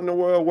else out in the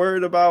world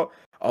worried about,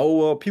 oh,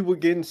 well, people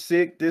getting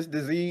sick, this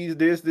disease,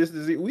 this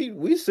disease,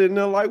 we sitting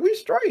there like we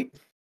straight.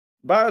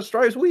 By our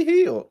stripes, we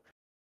healed.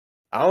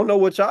 I don't know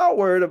what y'all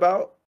worried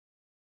about.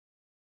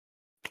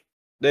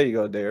 There you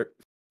go, Derek.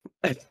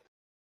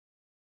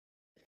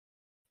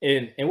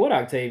 And what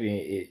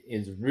Octavian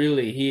is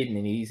really hitting,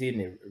 and he's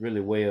hitting it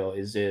really well,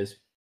 is just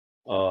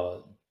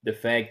the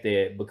fact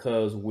that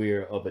because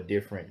we're of a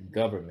different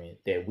government,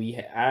 that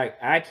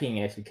our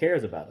king actually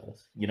cares about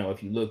us. You know,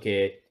 if you look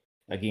at,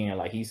 again,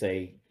 like he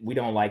say, we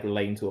don't like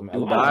relating to him. Do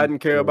Biden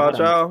care about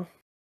y'all?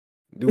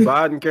 Do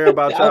Biden care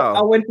about y'all?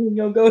 I wasn't even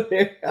gonna go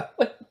there.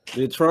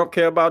 Did Trump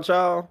care about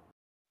y'all?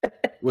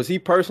 Was he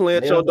personally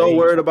at your door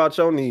worried about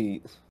your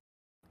needs?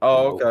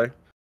 Oh, okay.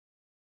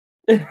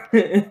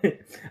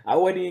 I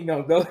wasn't even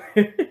gonna go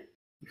there.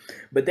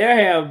 But there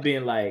have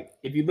been, like,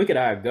 if you look at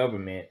our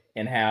government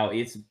and how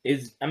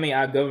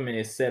our government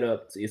is set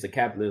up, it's a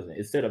capitalism.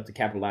 It's set up to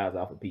capitalize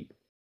off of people.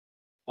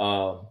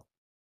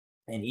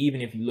 And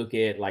even if you look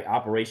at like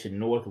Operation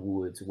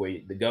Northwoods, where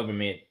the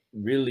government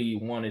really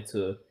wanted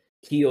to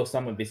kill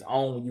some of its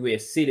own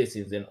U.S.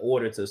 citizens in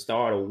order to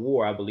start a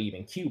war, I believe,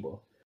 in Cuba,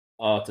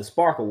 to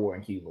spark a war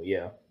in Cuba.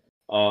 Yeah.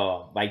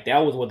 Like that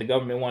was what the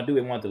government wanted to do.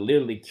 It wanted to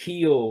literally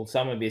kill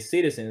some of its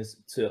citizens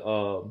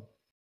to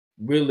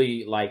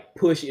really like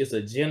push its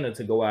agenda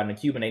to go out in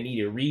Cuba. And they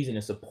needed reason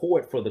and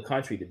support for the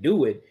country to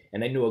do it.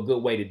 And they knew a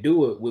good way to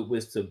do it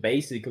was to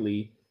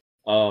basically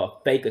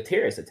fake a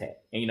terrorist attack.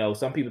 And, you know,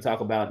 some people talk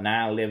about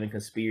 9/11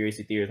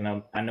 conspiracy theories,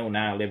 and I know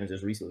 9/11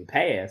 just recently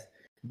passed,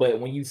 but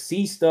when you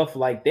see stuff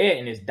like that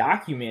and it's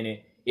documented,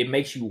 it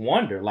makes you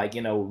wonder, like,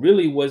 you know,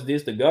 really, was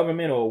this the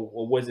government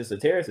or was this a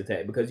terrorist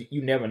attack? Because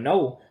you never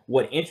know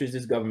what interest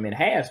this government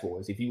has for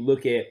us. If you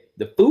look at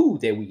the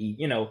food that we eat,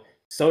 you know,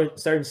 so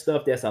certain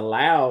stuff that's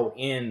allowed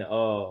in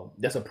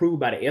that's approved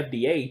by the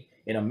FDA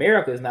in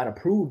America is not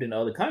approved in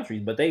other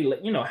countries, but they,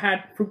 you know,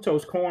 high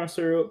fructose corn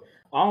syrup,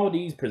 all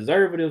these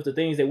preservatives, the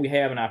things that we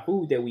have in our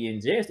food that we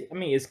ingest, I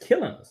mean, it's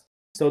killing us.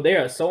 So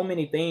there are so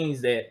many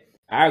things that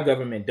our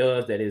government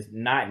does that is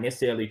not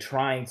necessarily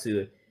trying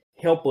to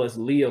help us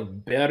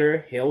live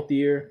better,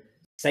 healthier,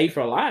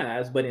 safer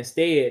lives, but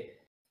instead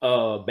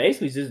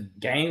basically just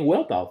gain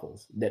wealth off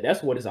us.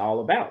 That's what it's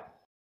all about.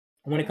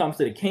 When it comes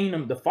to the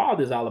kingdom, the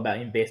Father is all about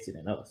investing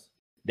in us.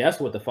 That's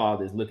what the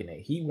Father is looking at.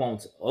 He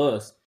wants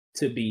us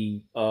to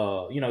be,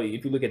 you know,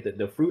 if you look at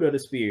the fruit of the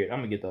Spirit, I'm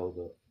gonna get those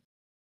up.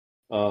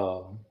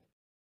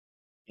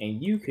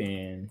 And you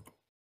can,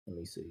 let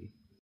me see.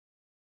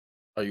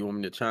 Oh, you want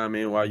me to chime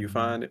in while you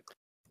find it?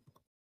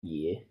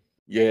 Yeah.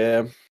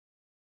 Yeah.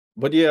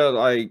 But yeah,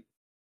 like,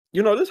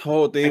 you know, this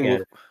whole thing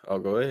with, oh,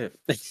 go ahead.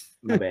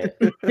 My bad.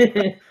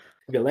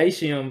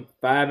 Galatians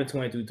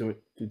 5:22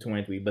 through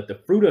 23. But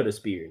the fruit of the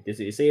Spirit,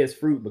 it says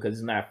fruit because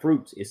it's not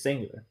fruits, it's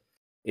singular.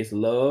 It's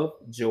love,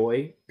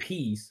 joy,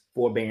 peace,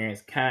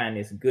 forbearance,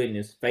 kindness,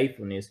 goodness,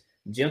 faithfulness,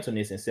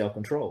 gentleness, and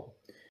self-control.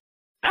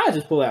 I'll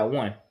just pull out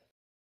one.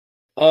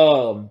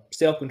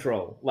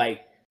 Self-control.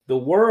 Like, the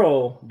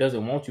world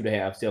doesn't want you to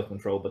have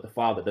self-control, but the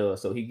Father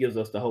does. So he gives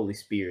us the Holy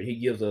Spirit. He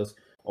gives us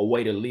a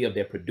way to live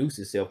that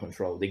produces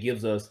self-control, that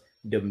gives us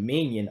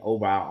dominion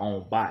over our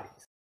own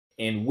bodies.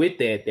 And with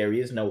that, there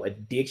is no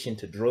addiction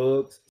to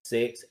drugs,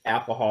 sex,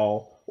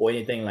 alcohol, or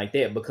anything like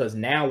that, because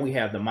now we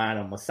have the mind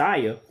of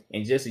Messiah.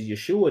 And just as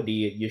Yeshua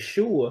did,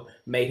 Yeshua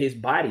made his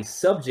body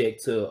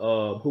subject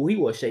to who he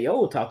was.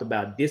 Sheol talked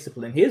about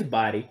disciplining his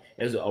body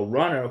as a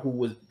runner who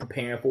was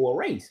preparing for a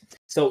race.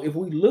 So if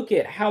we look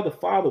at how the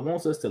Father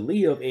wants us to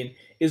live, and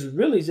it's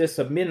really just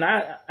submitting.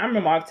 I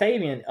remember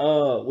Octavian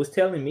was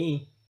telling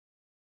me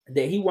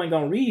that he wasn't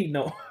gonna read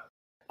no.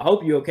 I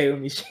hope you're okay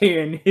with me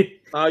sharing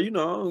it. You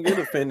know, I don't get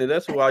offended.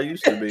 That's who I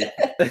used to be.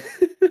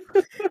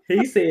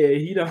 He said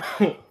he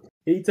don't.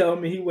 He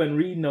told me he wasn't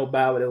reading no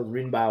Bible that was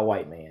written by a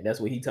white man. That's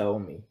what he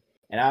told me,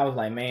 and I was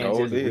like, man,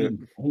 just read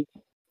it.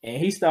 And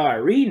he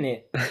started reading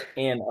it,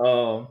 and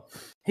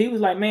he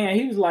was like, man,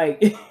 he was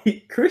like,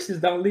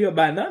 Christians don't live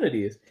by none of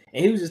this,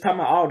 and he was just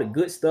talking about all the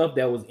good stuff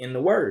that was in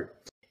the Word,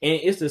 and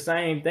it's the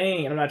same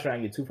thing. I'm not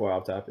trying to get too far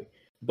off topic.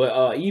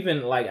 But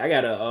even like I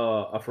got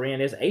a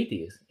friend that's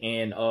atheist,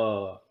 and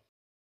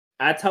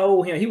I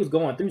told him he was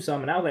going through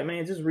something, and I was like,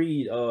 man, just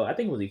read. I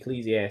think it was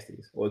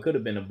Ecclesiastes, or it could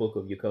have been the book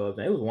of Jacobs.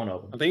 It was one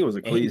of them. I think it was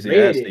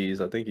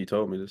Ecclesiastes. I think he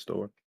told me the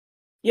story.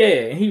 Yeah,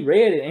 and he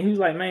read it, and he was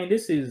like, man,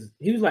 this is.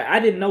 He was like, I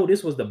didn't know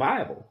this was the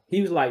Bible.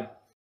 He was like,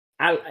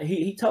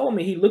 he told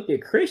me he looked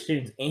at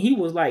Christians, and he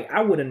was like,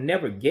 I would have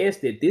never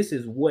guessed that this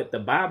is what the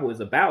Bible is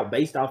about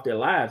based off their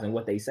lives and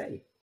what they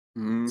say.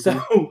 Mm-hmm.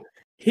 So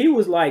he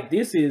was like,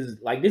 this is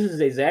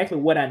exactly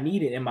what I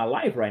needed in my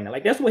life right now.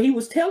 Like, that's what he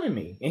was telling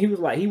me. And he was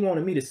like, he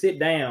wanted me to sit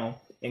down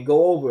and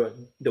go over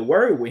the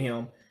Word with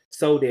him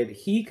so that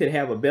he could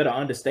have a better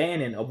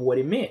understanding of what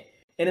it meant.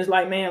 And it's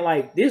like, man,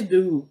 like, this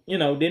dude, you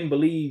know, didn't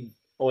believe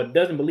or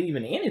doesn't believe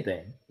in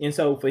anything. And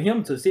so for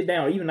him to sit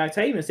down, or even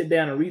Octavian sit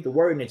down and read the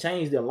Word and it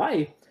changed their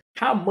life,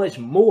 how much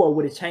more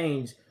would it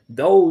change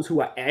those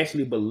who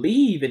actually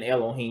believe in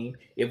Elohim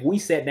if we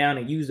sat down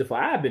and used it for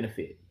our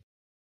benefit?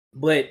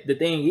 But the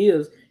thing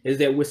is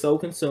that we're so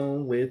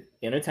consumed with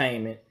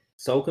entertainment,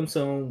 so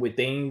consumed with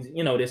things,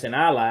 you know, that's in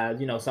our lives.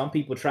 You know, some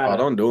people try to.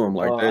 Don't do them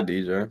like that,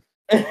 DJ.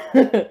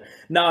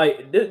 No,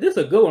 this is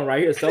a good one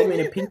right here. So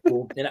many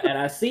people, and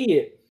I see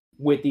it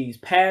with these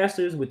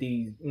pastors, with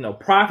these, you know,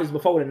 prophets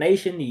before the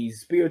nation,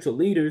 these spiritual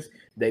leaders.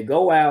 They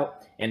go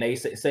out and they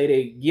say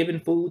they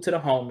giving food to the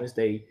homeless.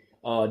 They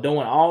doing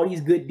all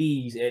these good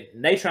deeds,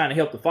 and they trying to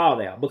help the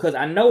Father out, because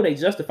I know they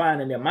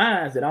justifying in their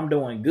minds that I'm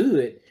doing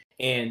good.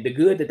 And the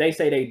good that they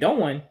say they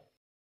doing,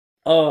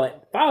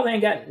 Father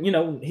ain't got, you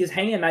know, his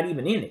hand not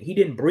even in it. He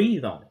didn't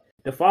breathe on it.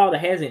 The Father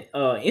hasn't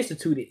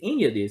instituted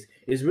any of this.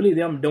 It's really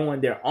them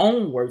doing their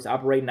own works,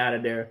 operating out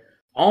of their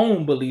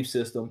own belief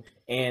system.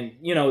 And,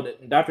 you know,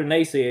 Dr.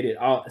 Nay says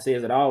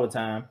it all the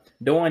time,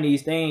 doing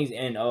these things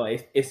and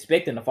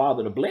expecting the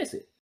Father to bless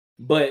it.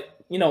 But,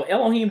 you know,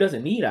 Elohim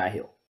doesn't need our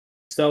help.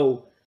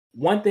 So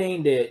one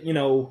thing that, you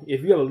know,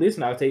 if you ever listen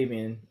to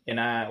Octavian and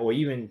I, or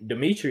even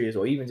Demetrius,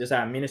 or even just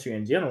our ministry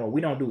in general, we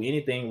don't do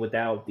anything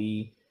without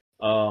the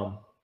um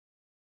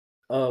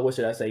what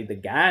should I say, the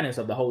guidance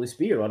of the Holy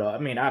Spirit. Or I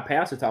mean, our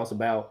pastor talks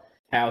about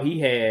how he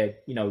had,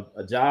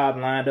 a job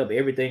lined up,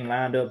 everything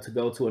lined up to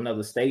go to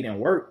another state and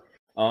work,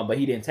 but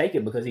he didn't take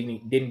it because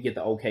he didn't get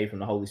the okay from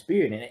the Holy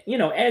Spirit.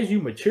 And as you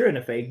mature in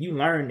the faith, you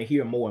learn to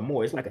hear more and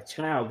more. It's like a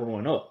child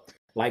growing up.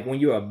 Like when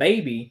you're a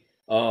baby,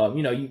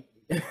 you.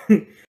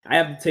 I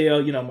have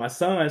to tell, my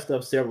son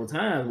stuff several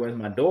times. Whereas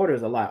my daughter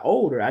is a lot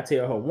older, I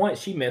tell her once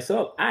she mess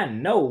up, I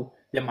know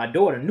that my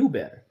daughter knew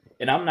better.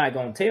 And I'm not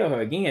going to tell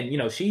her again,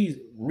 she's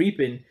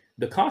reaping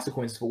the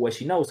consequences for what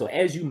she knows. So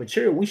as you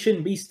mature, we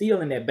shouldn't be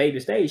still in that baby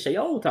stage. Shay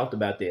talked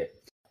about that.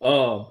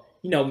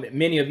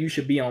 Many of you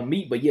should be on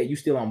meat, but yet you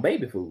still on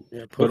baby food.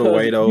 Yeah, put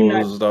away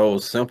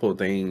those simple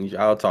things.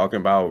 Y'all talking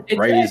about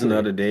raising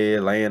of the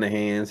dead, laying the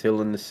hands,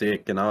 healing the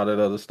sick, and all that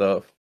other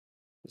stuff.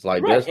 It's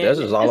like that's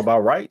just all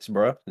about rights,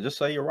 bro. Just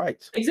say your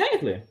rights.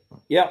 Exactly.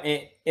 Yeah,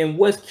 and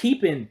what's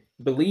keeping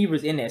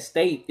believers in that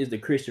state is the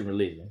Christian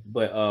religion.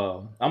 But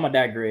I'm gonna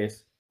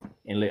digress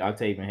and let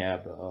Octavian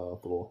have the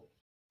floor.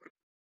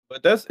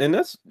 But that's and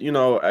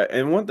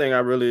one thing I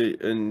really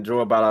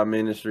enjoy about our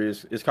ministry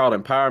is it's called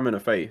empowerment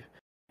of faith.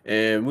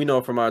 And we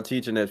know from our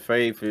teaching that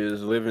faith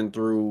is living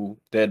through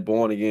that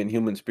born again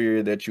human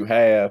spirit that you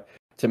have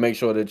to make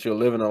sure that you're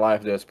living a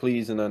life that's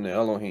pleasing unto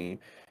Elohim.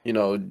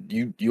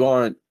 You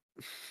aren't,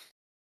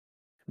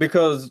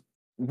 because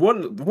one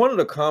of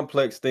the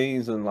complex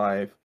things in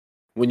life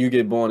when you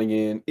get born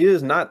again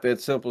is not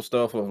that simple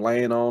stuff of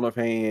laying on of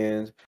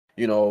hands,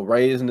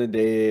 raising the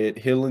dead,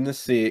 healing the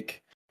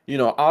sick,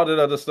 all that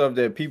other stuff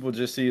that people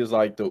just see as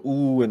like the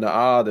ooh and the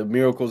ah, the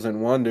miracles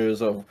and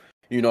wonders of,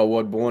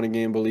 what born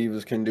again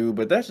believers can do.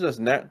 But that's just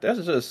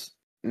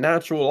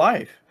natural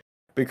life,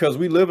 because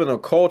we live in a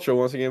culture.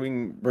 Once again, we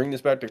can bring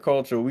this back to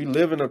culture. We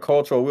live in a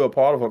culture, we're a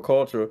part of a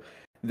culture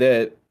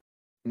that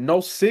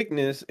no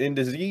sickness and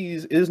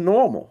disease is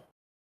normal.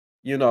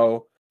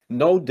 No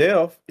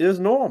death is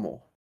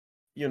normal.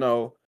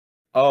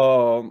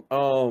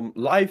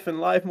 Life and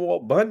life more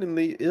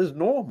abundantly is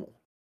normal.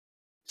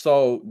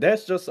 So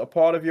that's just a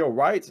part of your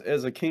rights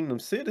as a kingdom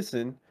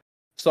citizen.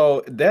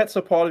 So that's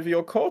a part of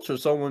your culture.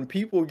 So when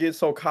people get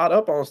so caught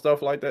up on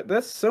stuff like that,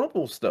 that's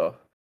simple stuff.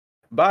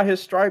 By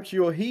his stripes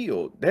you're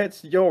healed.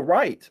 That's your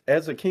right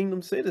as a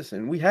kingdom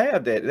citizen. We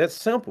have that. That's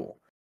simple.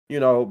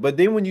 But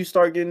then when you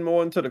start getting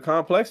more into the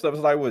complex stuff,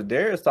 it's like what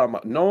Darius talking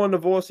about, knowing the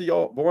voice of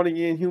your born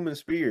again human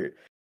spirit,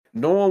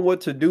 knowing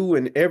what to do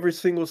in every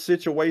single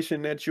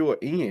situation that you're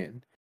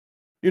in.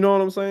 You know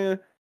what I'm saying?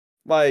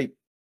 Like,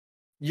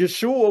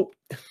 Yeshua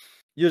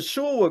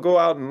would go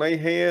out and lay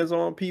hands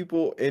on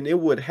people, and it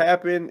would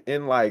happen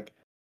in like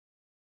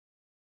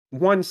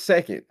 1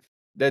 second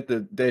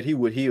that he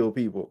would heal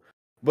people.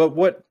 But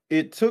what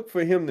it took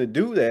for him to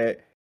do that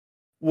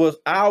was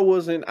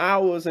hours and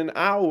hours and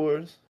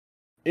hours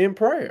in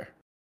prayer.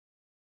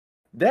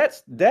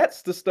 That's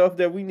the stuff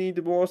that we need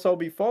to more so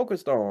be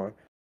focused on.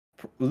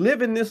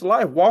 Living this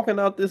life, walking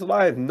out this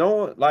life,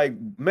 knowing, like,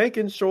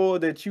 making sure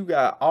that you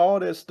got all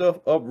that stuff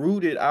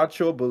uprooted out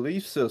your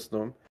belief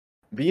system.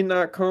 Be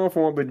not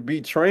conformed, but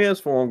be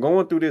transformed,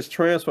 going through this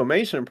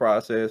transformation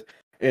process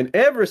in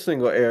every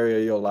single area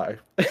of your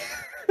life.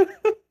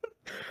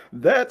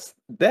 That's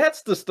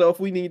the stuff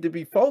we need to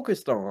be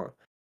focused on,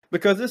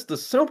 because it's the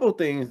simple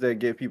things that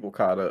get people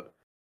caught up.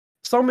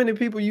 So many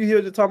people you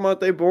hear that talking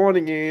about they born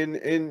again,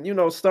 and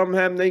something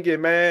happen, they get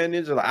mad, and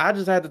it's just like, I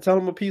just had to tell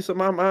them a piece of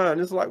my mind.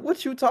 It's like,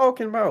 what you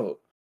talking about?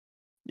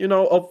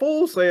 A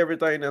fool say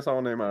everything that's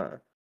on their mind.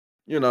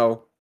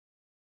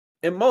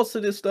 And most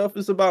of this stuff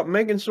is about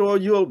making sure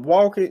you're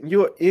walking,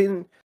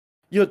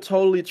 you're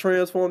totally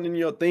transformed in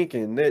your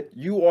thinking, that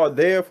you are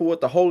there for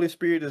what the Holy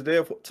Spirit is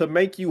there for, to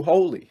make you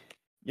holy.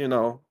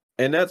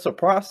 And that's a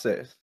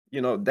process.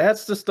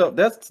 That's the stuff.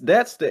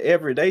 That's the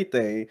everyday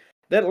thing.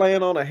 That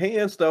laying on a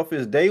hand stuff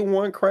is day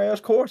one crash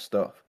course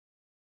stuff.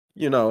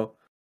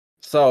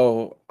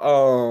 So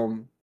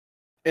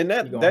and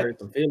that hurt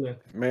some feelings,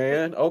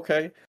 man.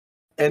 Okay,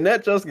 and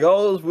that just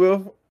goes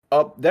with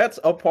that's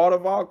a part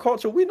of our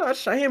culture. We're not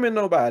shaming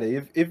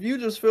nobody. If you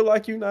just feel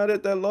like you're not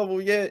at that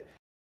level yet,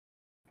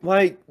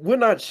 like, we're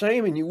not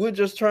shaming you. We're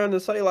just trying to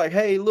say, like,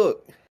 hey,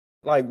 look,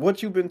 like,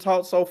 what you've been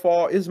taught so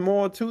far is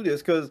more to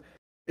this, because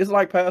it's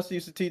like Pastor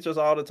used to teach us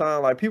all the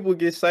time. Like, people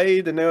get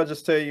saved and they'll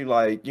just tell you,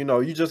 like,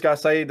 you just got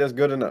saved, that's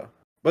good enough.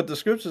 But the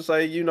scriptures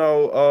say,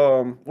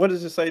 what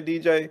does it say,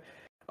 DJ?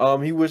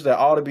 He wished that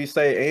all to be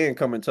saved and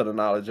come into the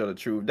knowledge of the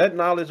truth. That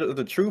knowledge of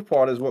the truth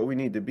part is what we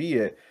need to be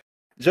at.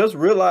 Just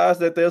realize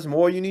that there's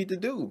more you need to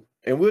do.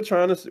 And we're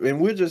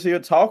just here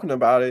talking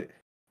about it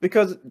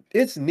because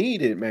it's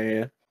needed,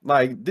 man.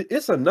 Like,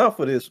 it's enough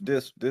of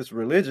this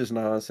religious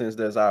nonsense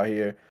that's out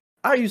here.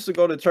 I used to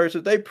go to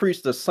churches, they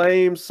preach the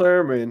same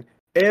sermon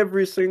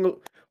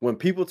when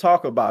people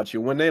talk about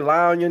you, when they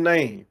lie on your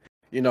name,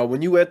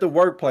 when you at the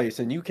workplace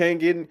and you can't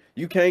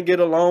get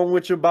along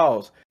with your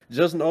boss,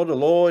 just know the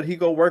Lord, he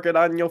go work it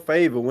out in your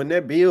favor when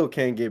that bill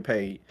can't get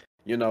paid.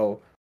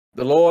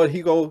 The Lord,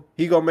 he go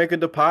make a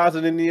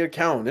deposit in the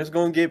account, it's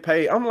gonna get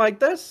paid. I'm like,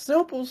 that's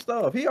simple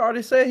stuff. He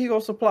already said he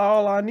gonna supply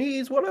all our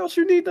needs. What else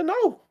you need to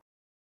know?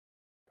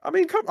 I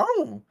mean, come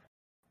on.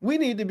 We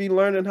need to be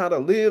learning how to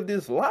live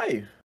this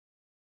life.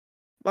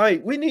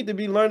 Like, we need to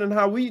be learning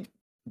how we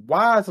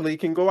wisely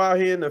can go out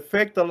here and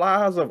affect the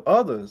lives of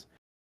others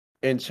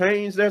and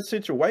change their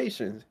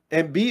situations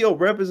and be a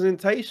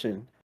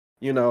representation,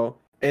 you know.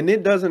 And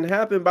it doesn't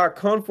happen by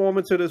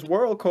conforming to this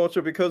world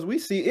culture, because we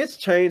see it's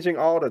changing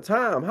all the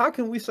time. How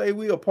can we say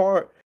we are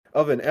part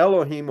of an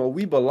Elohim, or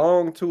we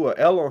belong to an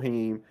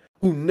Elohim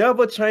who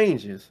never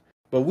changes,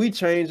 but we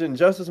changing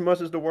just as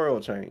much as the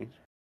world changed?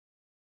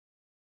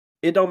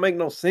 It don't make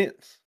no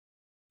sense.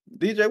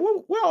 DJ,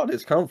 where all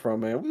this come from,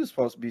 man? We were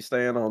supposed to be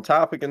staying on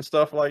topic and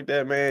stuff like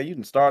that, man. You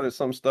done started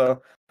some stuff.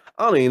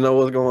 I don't even know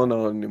what's going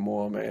on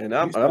anymore, man.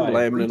 I'm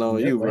blaming it on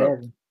you,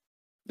 bro.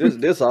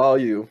 This all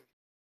you,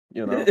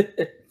 you know.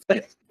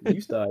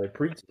 You started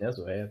preaching. That's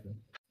what happened.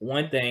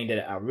 One thing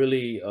that I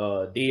really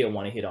did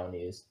want to hit on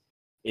is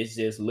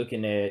just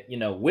looking at, you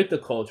know, with the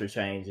culture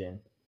changing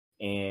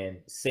and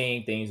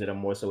seeing things that are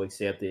more so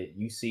accepted.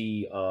 You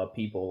see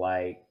people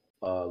like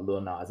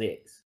Lil Nas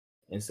X.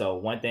 And so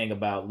one thing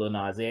about Lil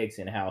Nas X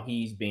and how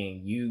he's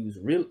being used,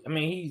 really, I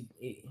mean,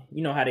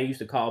 you know how they used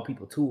to call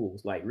people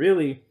tools. Like,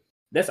 really,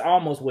 that's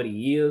almost what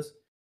he is.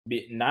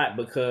 But not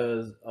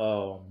because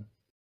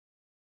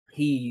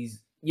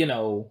he's, you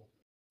know,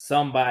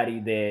 somebody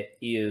that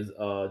is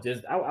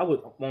just, I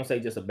won't say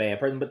just a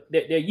bad person, but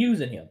they're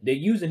using him. They're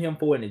using him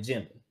for an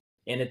agenda.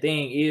 And the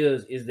thing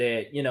is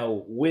that, you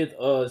know, with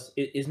us,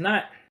 it's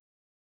not,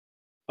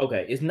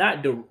 okay, it's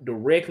not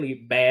directly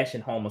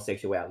bashing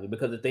homosexuality,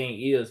 because the thing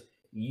is,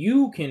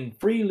 you can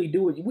freely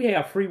do it. We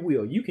have free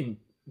will. You can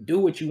do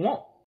what you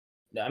want.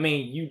 I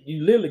mean,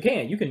 you literally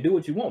can. You can do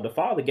what you want. The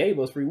Father gave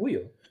us free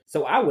will.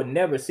 So I would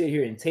never sit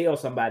here and tell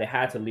somebody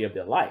how to live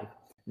their life.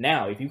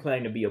 Now, if you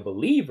claim to be a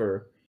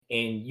believer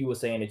and you were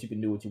saying that you can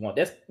do what you want,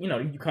 that's, you know,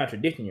 you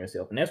contradicting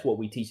yourself, and that's what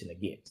we teaching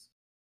against.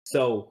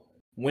 So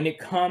when it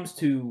comes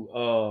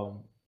to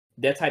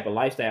that type of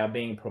lifestyle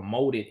being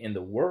promoted in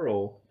the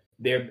world,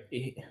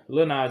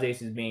 Lil Nas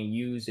X is being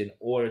used in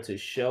order to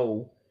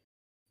show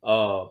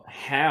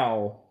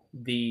how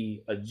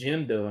the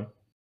agenda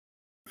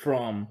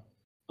from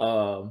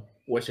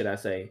what should I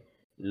say,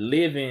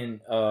 living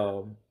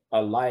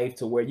a life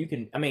to where you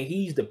can, I mean,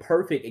 he's the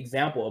perfect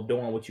example of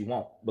doing what you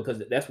want,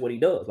 because that's what he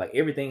does. Like,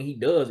 everything he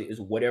does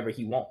is whatever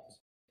he wants.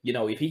 You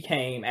know, if he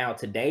came out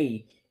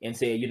today and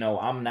said, you know,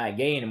 I'm not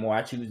gay anymore,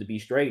 I choose to be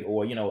straight,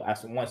 or, you know, I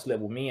once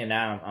slept with men,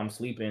 now I'm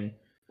sleeping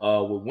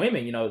with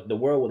women, you know, the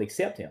world will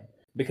accept him,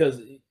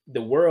 because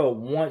the world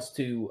wants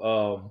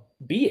to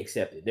be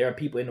accepted. There are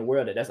people in the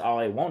world that's all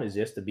they want, is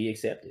just to be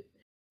accepted.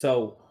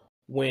 So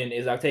when,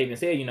 as Octavian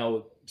said, you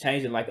know,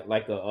 changing like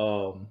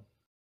a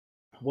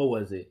what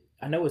was it?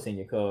 I know it's in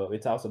your cub.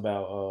 It talks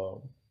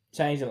about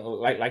changing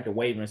like the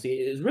wavering. See,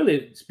 it's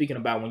really speaking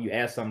about when you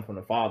ask something from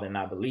the Father and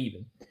not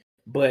believing.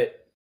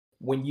 But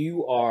when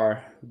you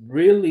are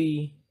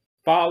really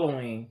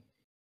following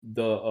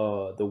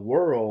the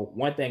world,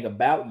 one thing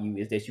about you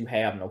is that you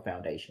have no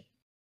foundation.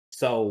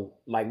 So,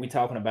 like we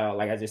talking about,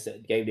 like I just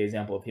gave the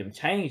example of him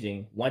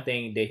changing, one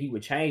thing that he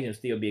would change and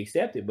still be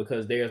accepted,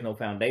 because there's no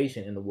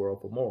foundation in the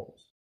world for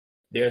morals.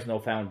 There's no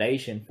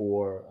foundation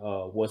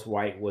for what's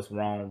right, what's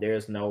wrong.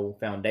 There's no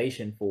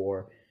foundation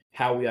for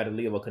how we ought to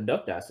live or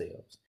conduct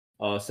ourselves.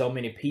 So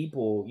many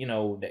people, you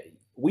know, that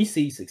we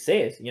see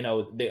success. You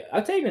know,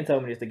 Octavian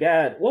told me this. The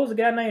guy, what was the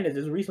guy name that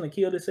just recently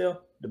killed himself?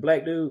 The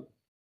black dude.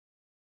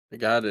 The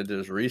guy that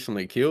just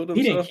recently killed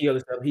himself? He didn't kill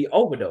himself. He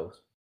overdosed.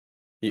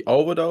 He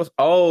overdosed?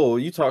 Oh,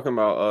 you talking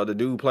about the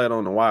dude played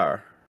on The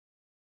Wire?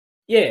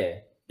 Yeah.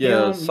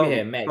 Yeah,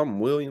 something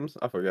Williams.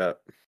 I forgot.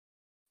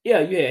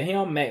 Yeah, you had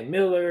him, Mac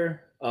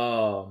Miller.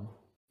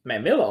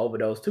 Mac Miller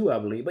overdosed too, I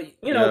believe. But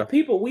you know,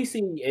 people we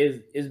see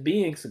is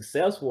being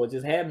successful,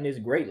 just having this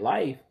great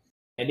life.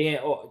 And then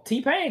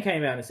T-Pain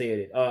came out and said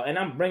it. And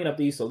I'm bringing up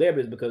these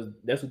celebrities because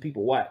that's what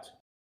people watch.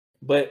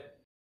 But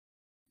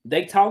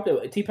T-Pain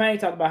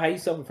talked about how he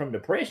suffered from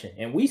depression,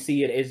 and we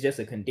see it as just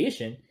a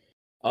condition.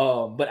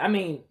 But I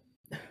mean,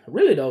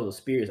 really those are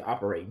spirits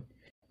operating.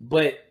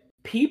 But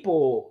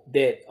people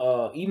that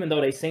even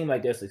though they seem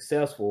like they're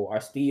successful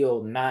are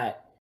still not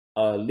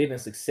living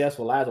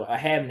successful lives or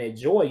having that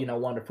joy. You know,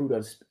 one of the fruit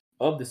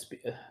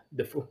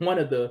one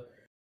of the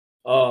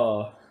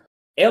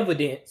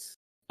evidence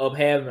of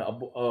having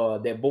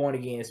that born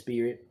again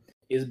spirit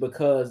is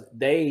because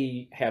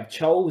they have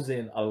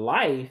chosen a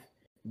life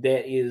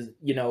that is,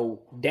 you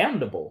know,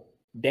 damnable.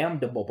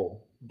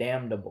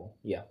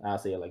 Yeah, I'll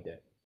say it like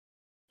that.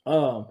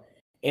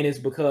 And it's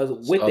because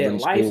with Southern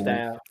that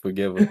lifestyle,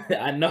 forgive me.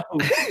 I know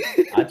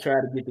I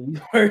try to get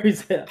these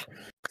words out.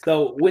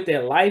 So with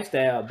that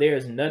lifestyle,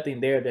 there's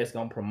nothing there that's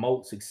gonna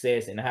promote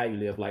success and how you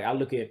live. Like, I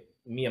look at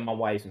me and my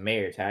wife's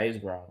marriage, how it's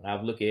grown.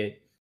 I look at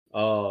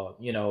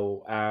you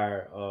know,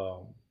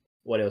 our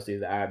what else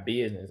is our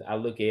business. I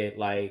look at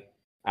like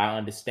our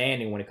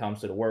understanding when it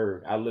comes to the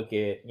word. I look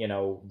at, you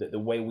know, the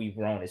way we've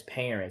grown as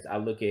parents. I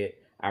look at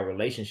our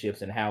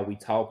relationships and how we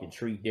talk and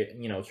treat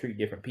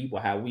different people,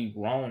 how we've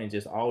grown in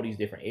just all these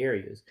different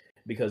areas,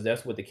 because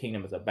that's what the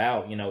kingdom is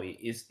about. You know,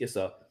 it's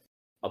a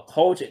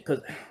culture,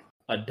 because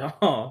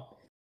Adam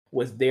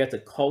was there to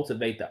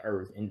cultivate the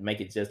earth and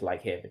make it just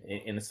like heaven.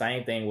 And the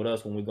same thing with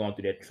us when we're going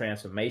through that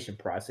transformation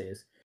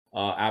process.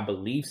 Our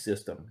belief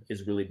system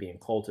is really being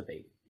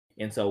cultivated.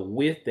 And so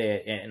with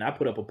that, and I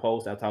put up a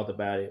post, I talked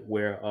about it,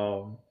 where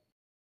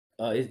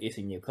it's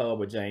in your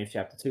cover, James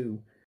chapter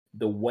 2.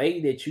 The way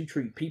that you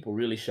treat people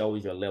really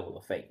shows your level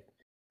of faith.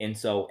 And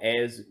so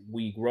as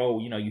we grow,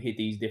 you hit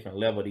these different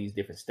levels, these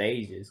different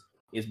stages.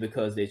 It's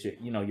because that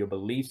your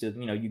beliefs,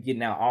 you're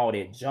getting out all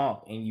that junk,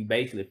 and you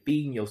basically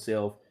feeding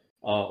yourself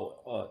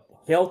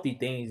healthy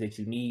things that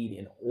you need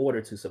in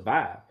order to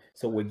survive.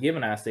 So we're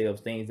giving ourselves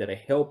things that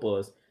help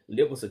us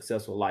live a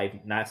successful life,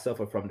 not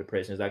suffer from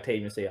depression. As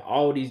Octavian said,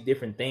 all these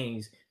different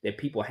things that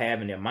people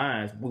have in their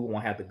minds, we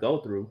won't have to go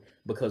through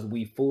because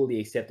we fully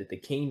accepted the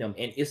kingdom,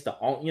 and it's the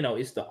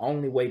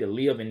only way to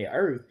live in the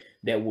earth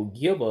that will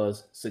give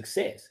us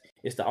success.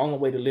 It's the only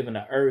way to live in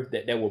the earth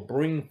that will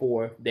bring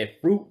forth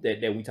that fruit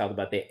that we talked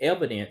about, that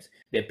evidence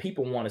that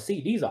people want to see.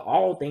 These are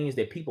all things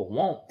that people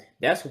want.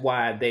 That's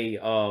why they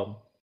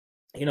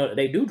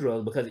they do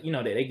drugs, because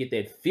they get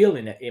that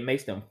feeling that it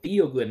makes them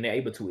feel good and they're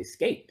able to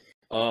escape.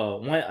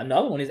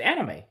 Another one is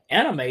anime.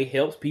 Anime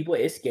helps people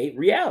escape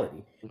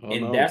reality,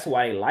 that's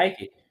why they like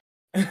it.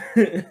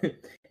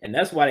 And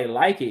that's why they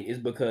like it, is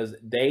because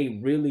they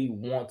really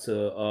want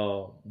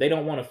to. They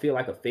don't want to feel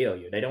like a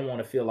failure. They don't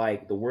want to feel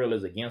like the world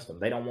is against them.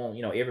 They don't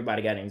want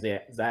everybody got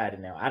anxiety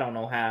now. I don't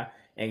know how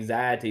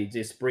anxiety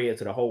just spread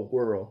to the whole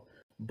world,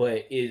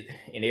 but and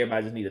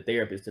everybody just need a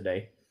therapist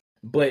today.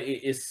 But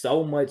it is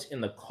so much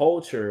in the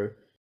culture,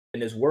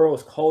 in this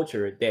world's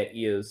culture, that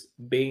is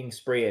being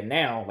spread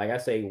now. Like I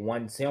say,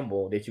 one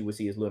symbol that you would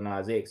see is Lil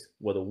Nas X,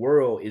 where the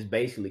world is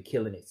basically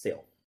killing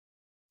itself.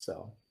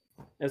 So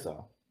that's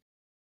all.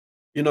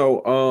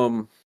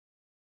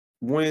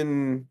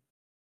 When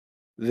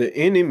the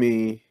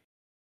enemy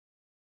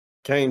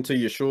came to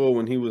Yeshua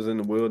when he was in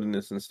the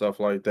wilderness and stuff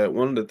like that,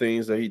 one of the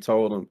things that he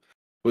told him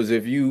was,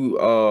 if you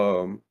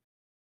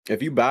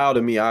bow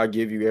to me, I'll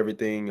give you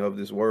everything of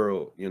this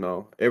world.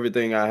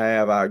 Everything I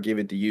have, I'll give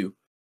it to you.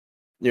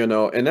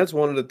 And that's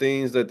one of the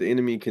things that the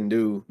enemy can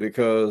do,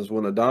 because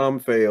when Adam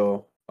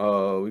fell,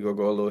 we're gonna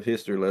go a little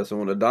history lesson.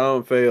 When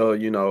Adam fell,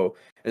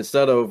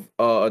 instead of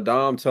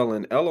Adam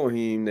telling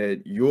Elohim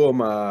that you're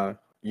my,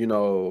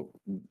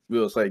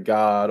 we'll say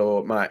God,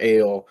 or my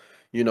El,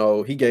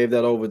 he gave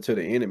that over to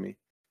the enemy.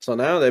 So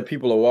now that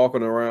people are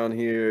walking around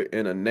here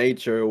in a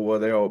nature where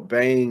they're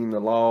obeying the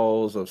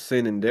laws of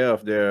sin and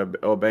death, they're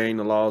obeying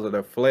the laws of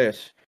their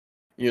flesh,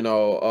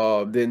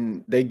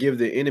 then they give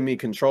the enemy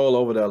control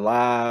over their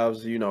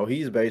lives.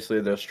 He's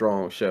basically their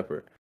strong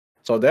shepherd.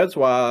 So that's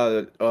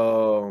why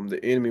the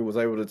enemy was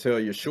able to tell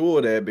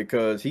Yeshua that,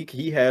 because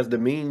he has the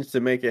means to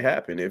make it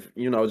happen. If,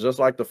 just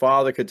like the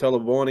father could tell a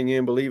born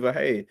again believer,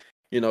 hey,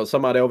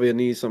 somebody over here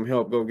needs some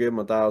help, go give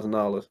him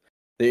 $1,000.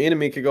 The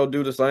enemy could go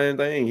do the same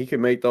thing. He can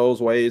make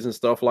those ways and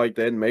stuff like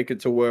that, and make it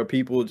to where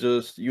people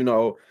just,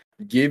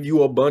 give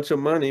you a bunch of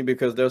money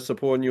because they're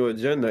supporting your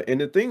agenda.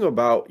 And the thing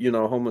about,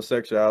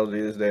 homosexuality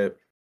is that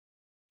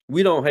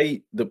we don't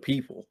hate the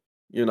people.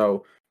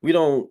 We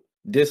don't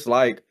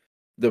dislike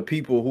the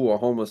people who are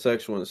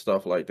homosexual and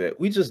stuff like that.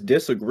 We just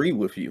disagree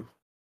with you.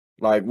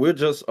 Like, we're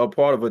just a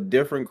part of a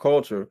different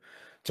culture,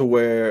 to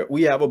where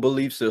we have a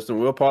belief system.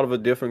 We're part of a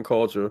different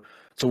culture,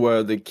 to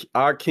where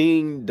our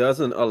king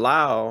doesn't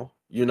allow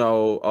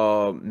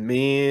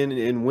men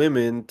and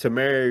women to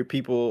marry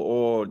people,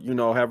 or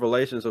have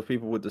relations with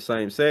people with the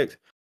same sex,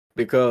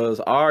 because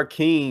our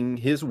king,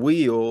 his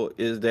will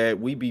is that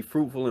we be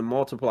fruitful and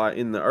multiply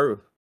in the earth.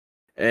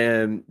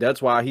 And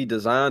that's why he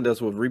designed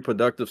us with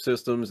reproductive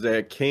systems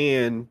that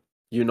can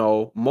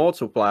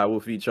multiply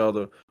with each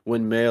other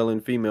when male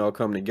and female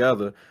come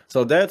together.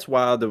 So that's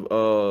why the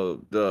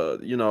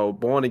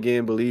born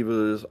again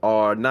believers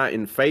are not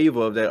in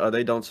favor of that, or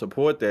they don't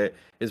support that,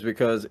 is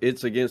because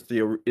it's against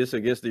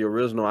the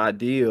original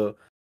idea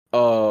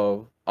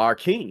of our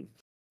king.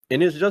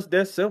 And it's just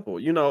that simple.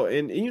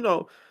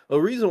 The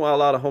reason why a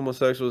lot of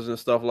homosexuals and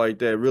stuff like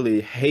that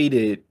really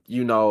hated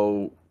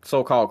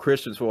so-called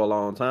Christians for a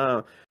long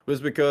time was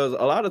because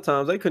a lot of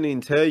times they couldn't even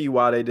tell you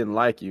why they didn't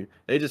like you.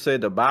 They just said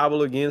the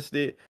Bible against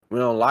it. We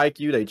don't like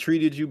you. They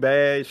treated you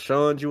bad,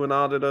 shunned you, and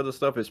all that other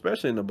stuff,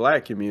 especially in the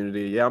black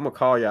community. Yeah, I'm gonna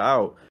call you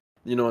out.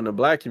 In the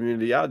black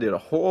community, y'all did a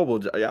horrible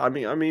job. I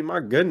mean, my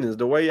goodness,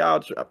 the way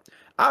y'all.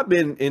 I've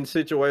been in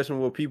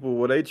situations with people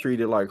where they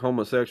treated like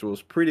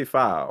homosexuals pretty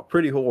foul,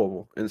 pretty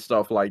horrible, and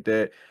stuff like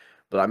that.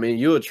 But I mean,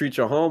 you'll treat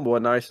your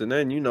homeboy nice, and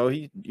then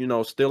he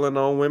stealing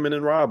on women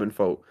and robbing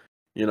folk.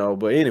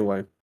 But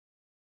anyway,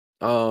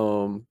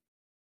 so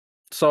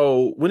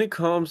when it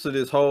comes to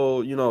this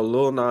whole,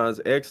 Lil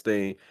Nas X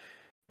thing,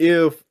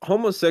 if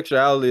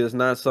homosexuality is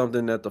not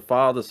something that the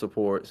father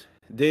supports,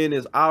 then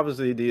it's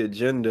obviously the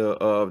agenda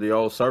of the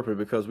old serpent,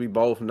 because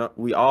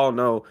we all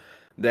know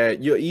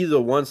that you're either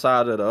one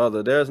side or the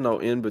other. There's no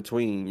in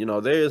between.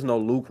 There is no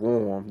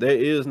lukewarm. There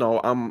is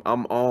no I'm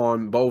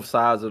on both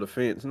sides of the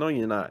fence. No,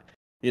 you're not.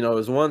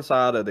 It's one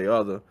side or the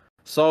other.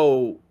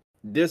 So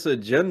this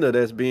agenda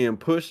that's being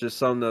pushed is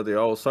something of the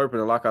old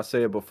serpent. And like I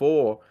said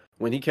before,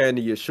 when he came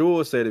to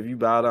Yeshua, said, if you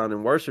bow down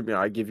and worship me,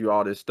 I give you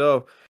all this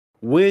stuff.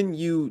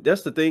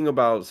 That's the thing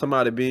about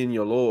somebody being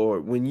your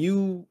Lord. When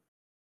you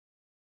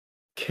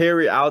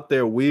carry out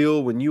their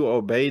will, when you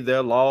obey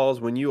their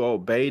laws, when you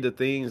obey the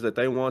things that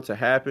they want to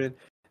happen,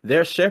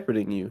 they're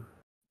shepherding you.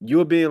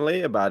 You're being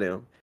led by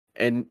them.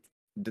 And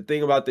the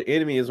thing about the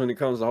enemy is when it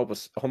comes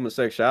to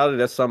homosexuality,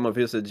 that's some of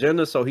his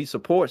agenda, so he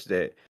supports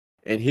that.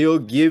 And he'll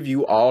give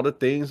you all the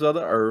things of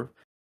the earth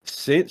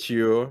since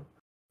you're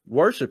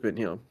worshiping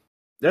him.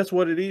 That's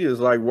what it is.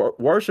 Like,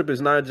 worship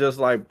is not just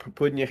like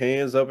putting your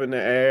hands up in the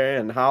air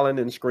and hollering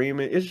and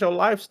screaming. It's your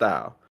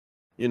lifestyle.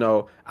 You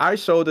know, I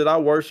show that I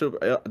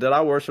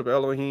worship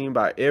Elohim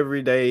by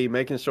every day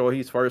making sure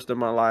he's first in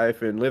my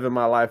life and living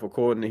my life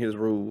according to his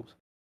rules.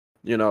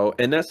 You know,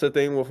 and that's the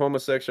thing with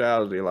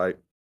homosexuality. Like,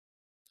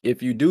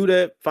 if you do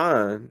that,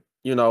 fine.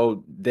 You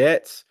know,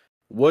 that's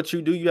what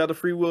you do. You have the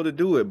free will to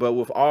do it. But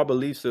with our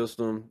belief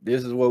system,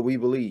 this is what we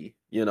believe,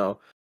 you know.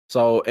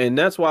 So, and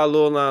that's why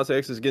Lil Nas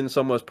X is getting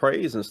so much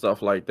praise and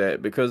stuff like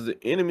that, because the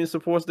enemy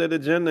supports that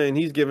agenda, and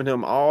he's giving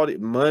him all the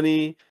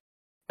money,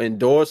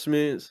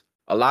 endorsements,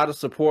 a lot of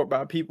support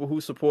by people who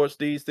supports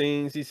these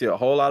things. You see a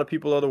whole lot of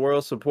people of the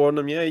world supporting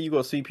them. Yeah, you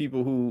gonna see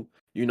people who,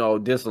 you know,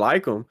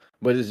 dislike them,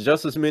 but it's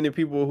just as many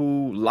people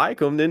who like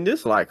them than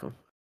dislike them,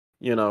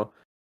 you know.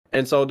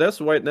 And so that's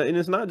the way, and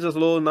it's not just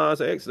Lil Nas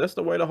X. That's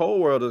the way the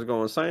whole world is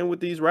going. Same with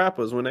these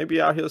rappers. When they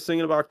be out here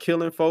singing about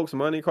killing folks,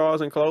 money,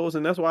 cars, and clothes,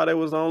 and that's why they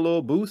was on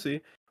Lil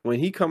Boosie when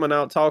he coming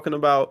out talking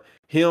about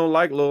he don't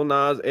like Lil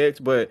Nas X,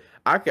 but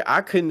I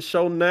couldn't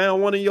show now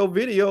one of your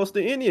videos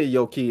to any of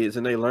your kids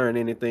and they learn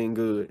anything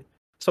good.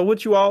 So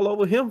what you all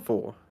over him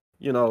for?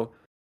 You know,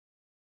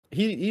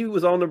 he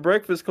was on the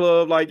Breakfast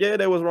Club, like, yeah,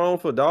 they was wrong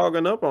for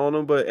dogging up on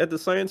him, but at the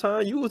same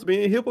time, you was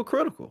being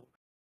hypocritical.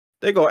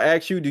 They gonna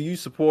ask you, do you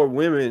support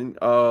women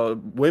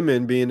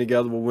being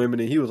together with women?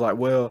 And he was like,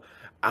 well,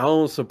 I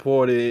don't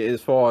support it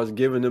as far as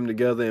giving them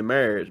together in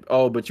marriage.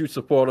 Oh, but you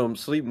support them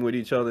sleeping with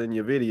each other in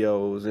your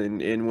videos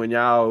and when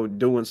y'all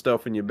doing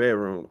stuff in your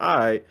bedroom. All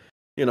right.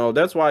 You know,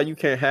 that's why you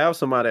can't have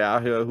somebody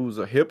out here who's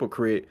a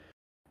hypocrite,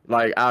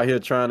 like out here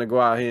trying to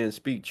go out here and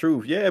speak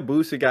truth. Yeah,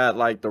 Boosie got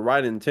like the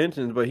right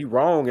intentions, but he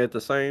wrong at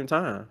the same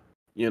time,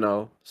 you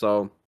know?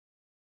 So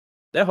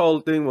that whole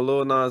thing with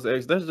Lil Nas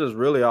X, that's just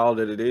really all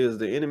that it is.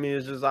 The enemy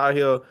is just out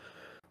here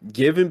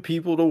giving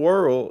people the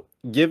world,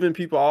 giving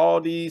people all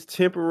these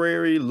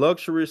temporary,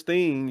 luxurious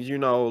things. You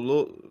know,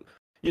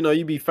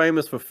 you be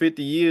famous for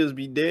 50 years,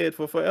 be dead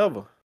for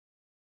forever.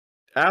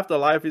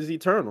 Afterlife is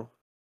eternal,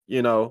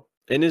 you know.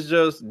 And it's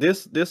just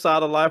this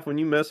side of life when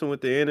you messing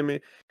with the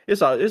enemy, it's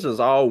just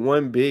all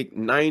one big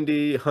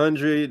 90,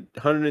 100,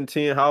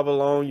 110, however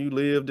long you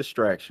live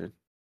distraction.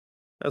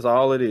 That's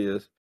all it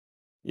is.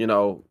 You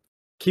know,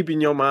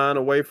 keeping your mind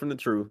away from the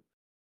truth,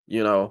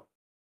 you know.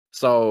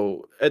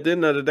 So at the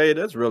end of the day,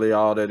 that's really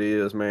all that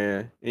is,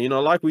 man. And, you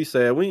know, like we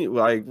said,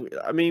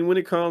 when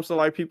it comes to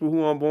like people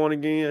who aren't born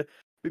again,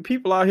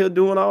 people out here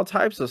doing all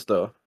types of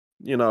stuff.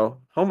 You know,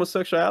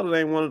 homosexuality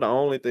ain't one of the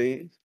only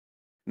things.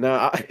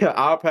 Now,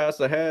 our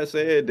pastor has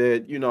said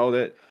that, you know,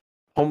 that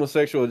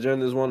homosexual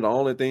agenda is one of the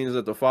only things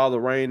that the Father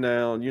rained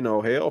down, you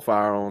know,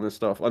 hellfire on and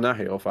stuff. Well, not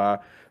hellfire,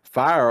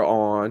 fire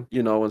on,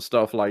 you know, and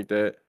stuff like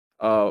that.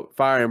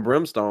 Fire and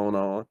brimstone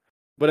on.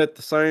 But at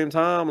the same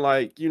time,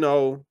 like, you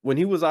know, when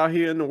he was out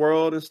here in the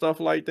world and stuff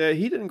like that,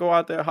 he didn't go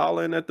out there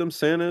hollering at them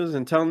sinners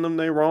and telling them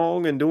they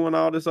wrong and doing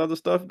all this other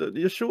stuff.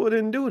 Yeshua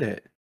didn't do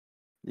that,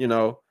 you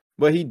know.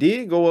 But he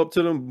did go up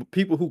to them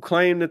people who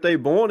claim that they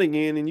born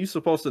again and you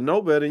supposed to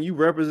know better and you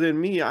represent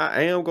me.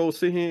 I am going to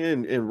sit here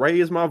and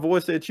raise my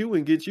voice at you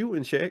and get you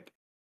in check,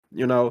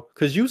 you know,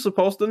 because you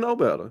supposed to know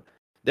better.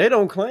 They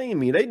don't claim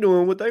me. They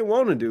doing what they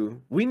want to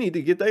do. We need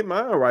to get their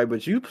mind right.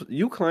 But you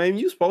claim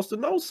you supposed to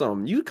know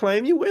something. You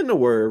claim you in the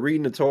word,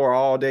 reading the Torah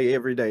all day,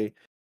 every day.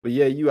 But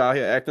yeah, you out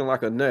here acting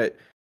like a nut,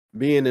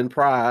 being in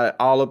pride,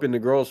 all up in the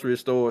grocery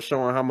store,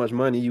 showing how much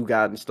money you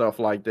got and stuff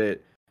like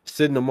that.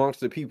 Sitting amongst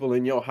the people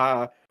in your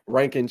high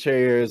ranking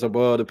chairs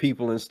above the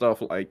people and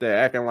stuff like that,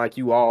 acting like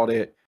you all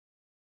that.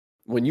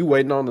 When you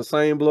waiting on the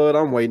same blood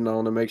I'm waiting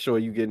on to make sure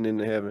you getting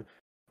into heaven.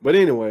 But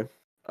anyway,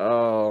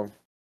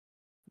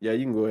 yeah,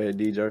 you can go ahead,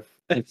 DJ.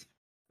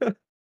 No,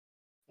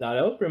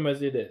 that was pretty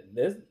much it.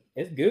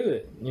 It's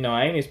good. You know,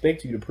 I ain't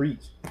expect you to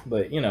preach,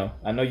 but you know,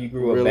 I know you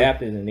grew up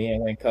Baptist and then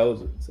went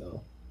Kojic,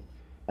 so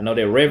I know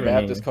that Reverend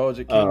Baptist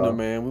Kojic Kingdom,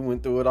 man. We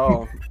went through it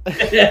all.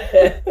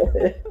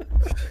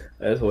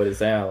 That's what it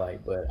sounds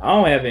like, but I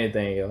don't have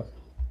anything else.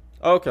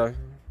 Okay.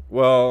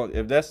 Well,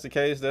 if that's the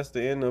case, that's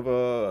the end of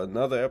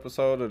another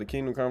episode of the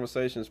Kingdom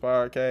Conversations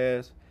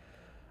podcast.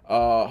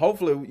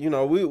 Hopefully, you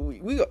know,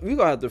 we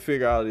gonna have to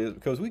figure out this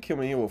because we came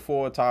in here with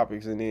 4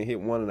 topics and then hit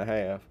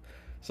 1.5.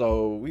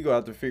 So we gonna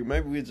have to figure.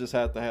 Maybe we just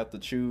have to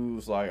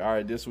choose like, all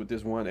right, this what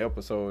this one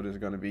episode is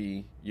gonna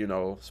be, you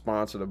know,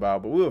 sponsored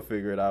about. But we'll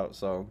figure it out.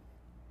 So,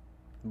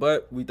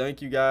 but we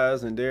thank you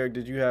guys. And Derek,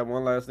 did you have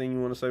one last thing you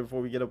want to say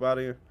before we get up out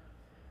of here?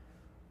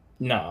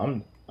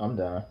 No, I'm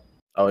done.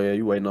 Oh yeah,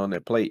 you waiting on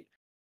that plate.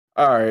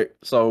 All right,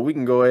 so we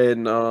can go ahead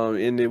and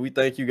end it. We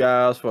thank you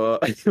guys for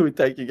we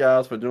thank you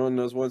guys for joining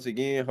us once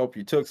again. Hope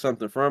you took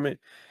something from it,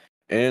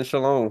 and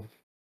shalom.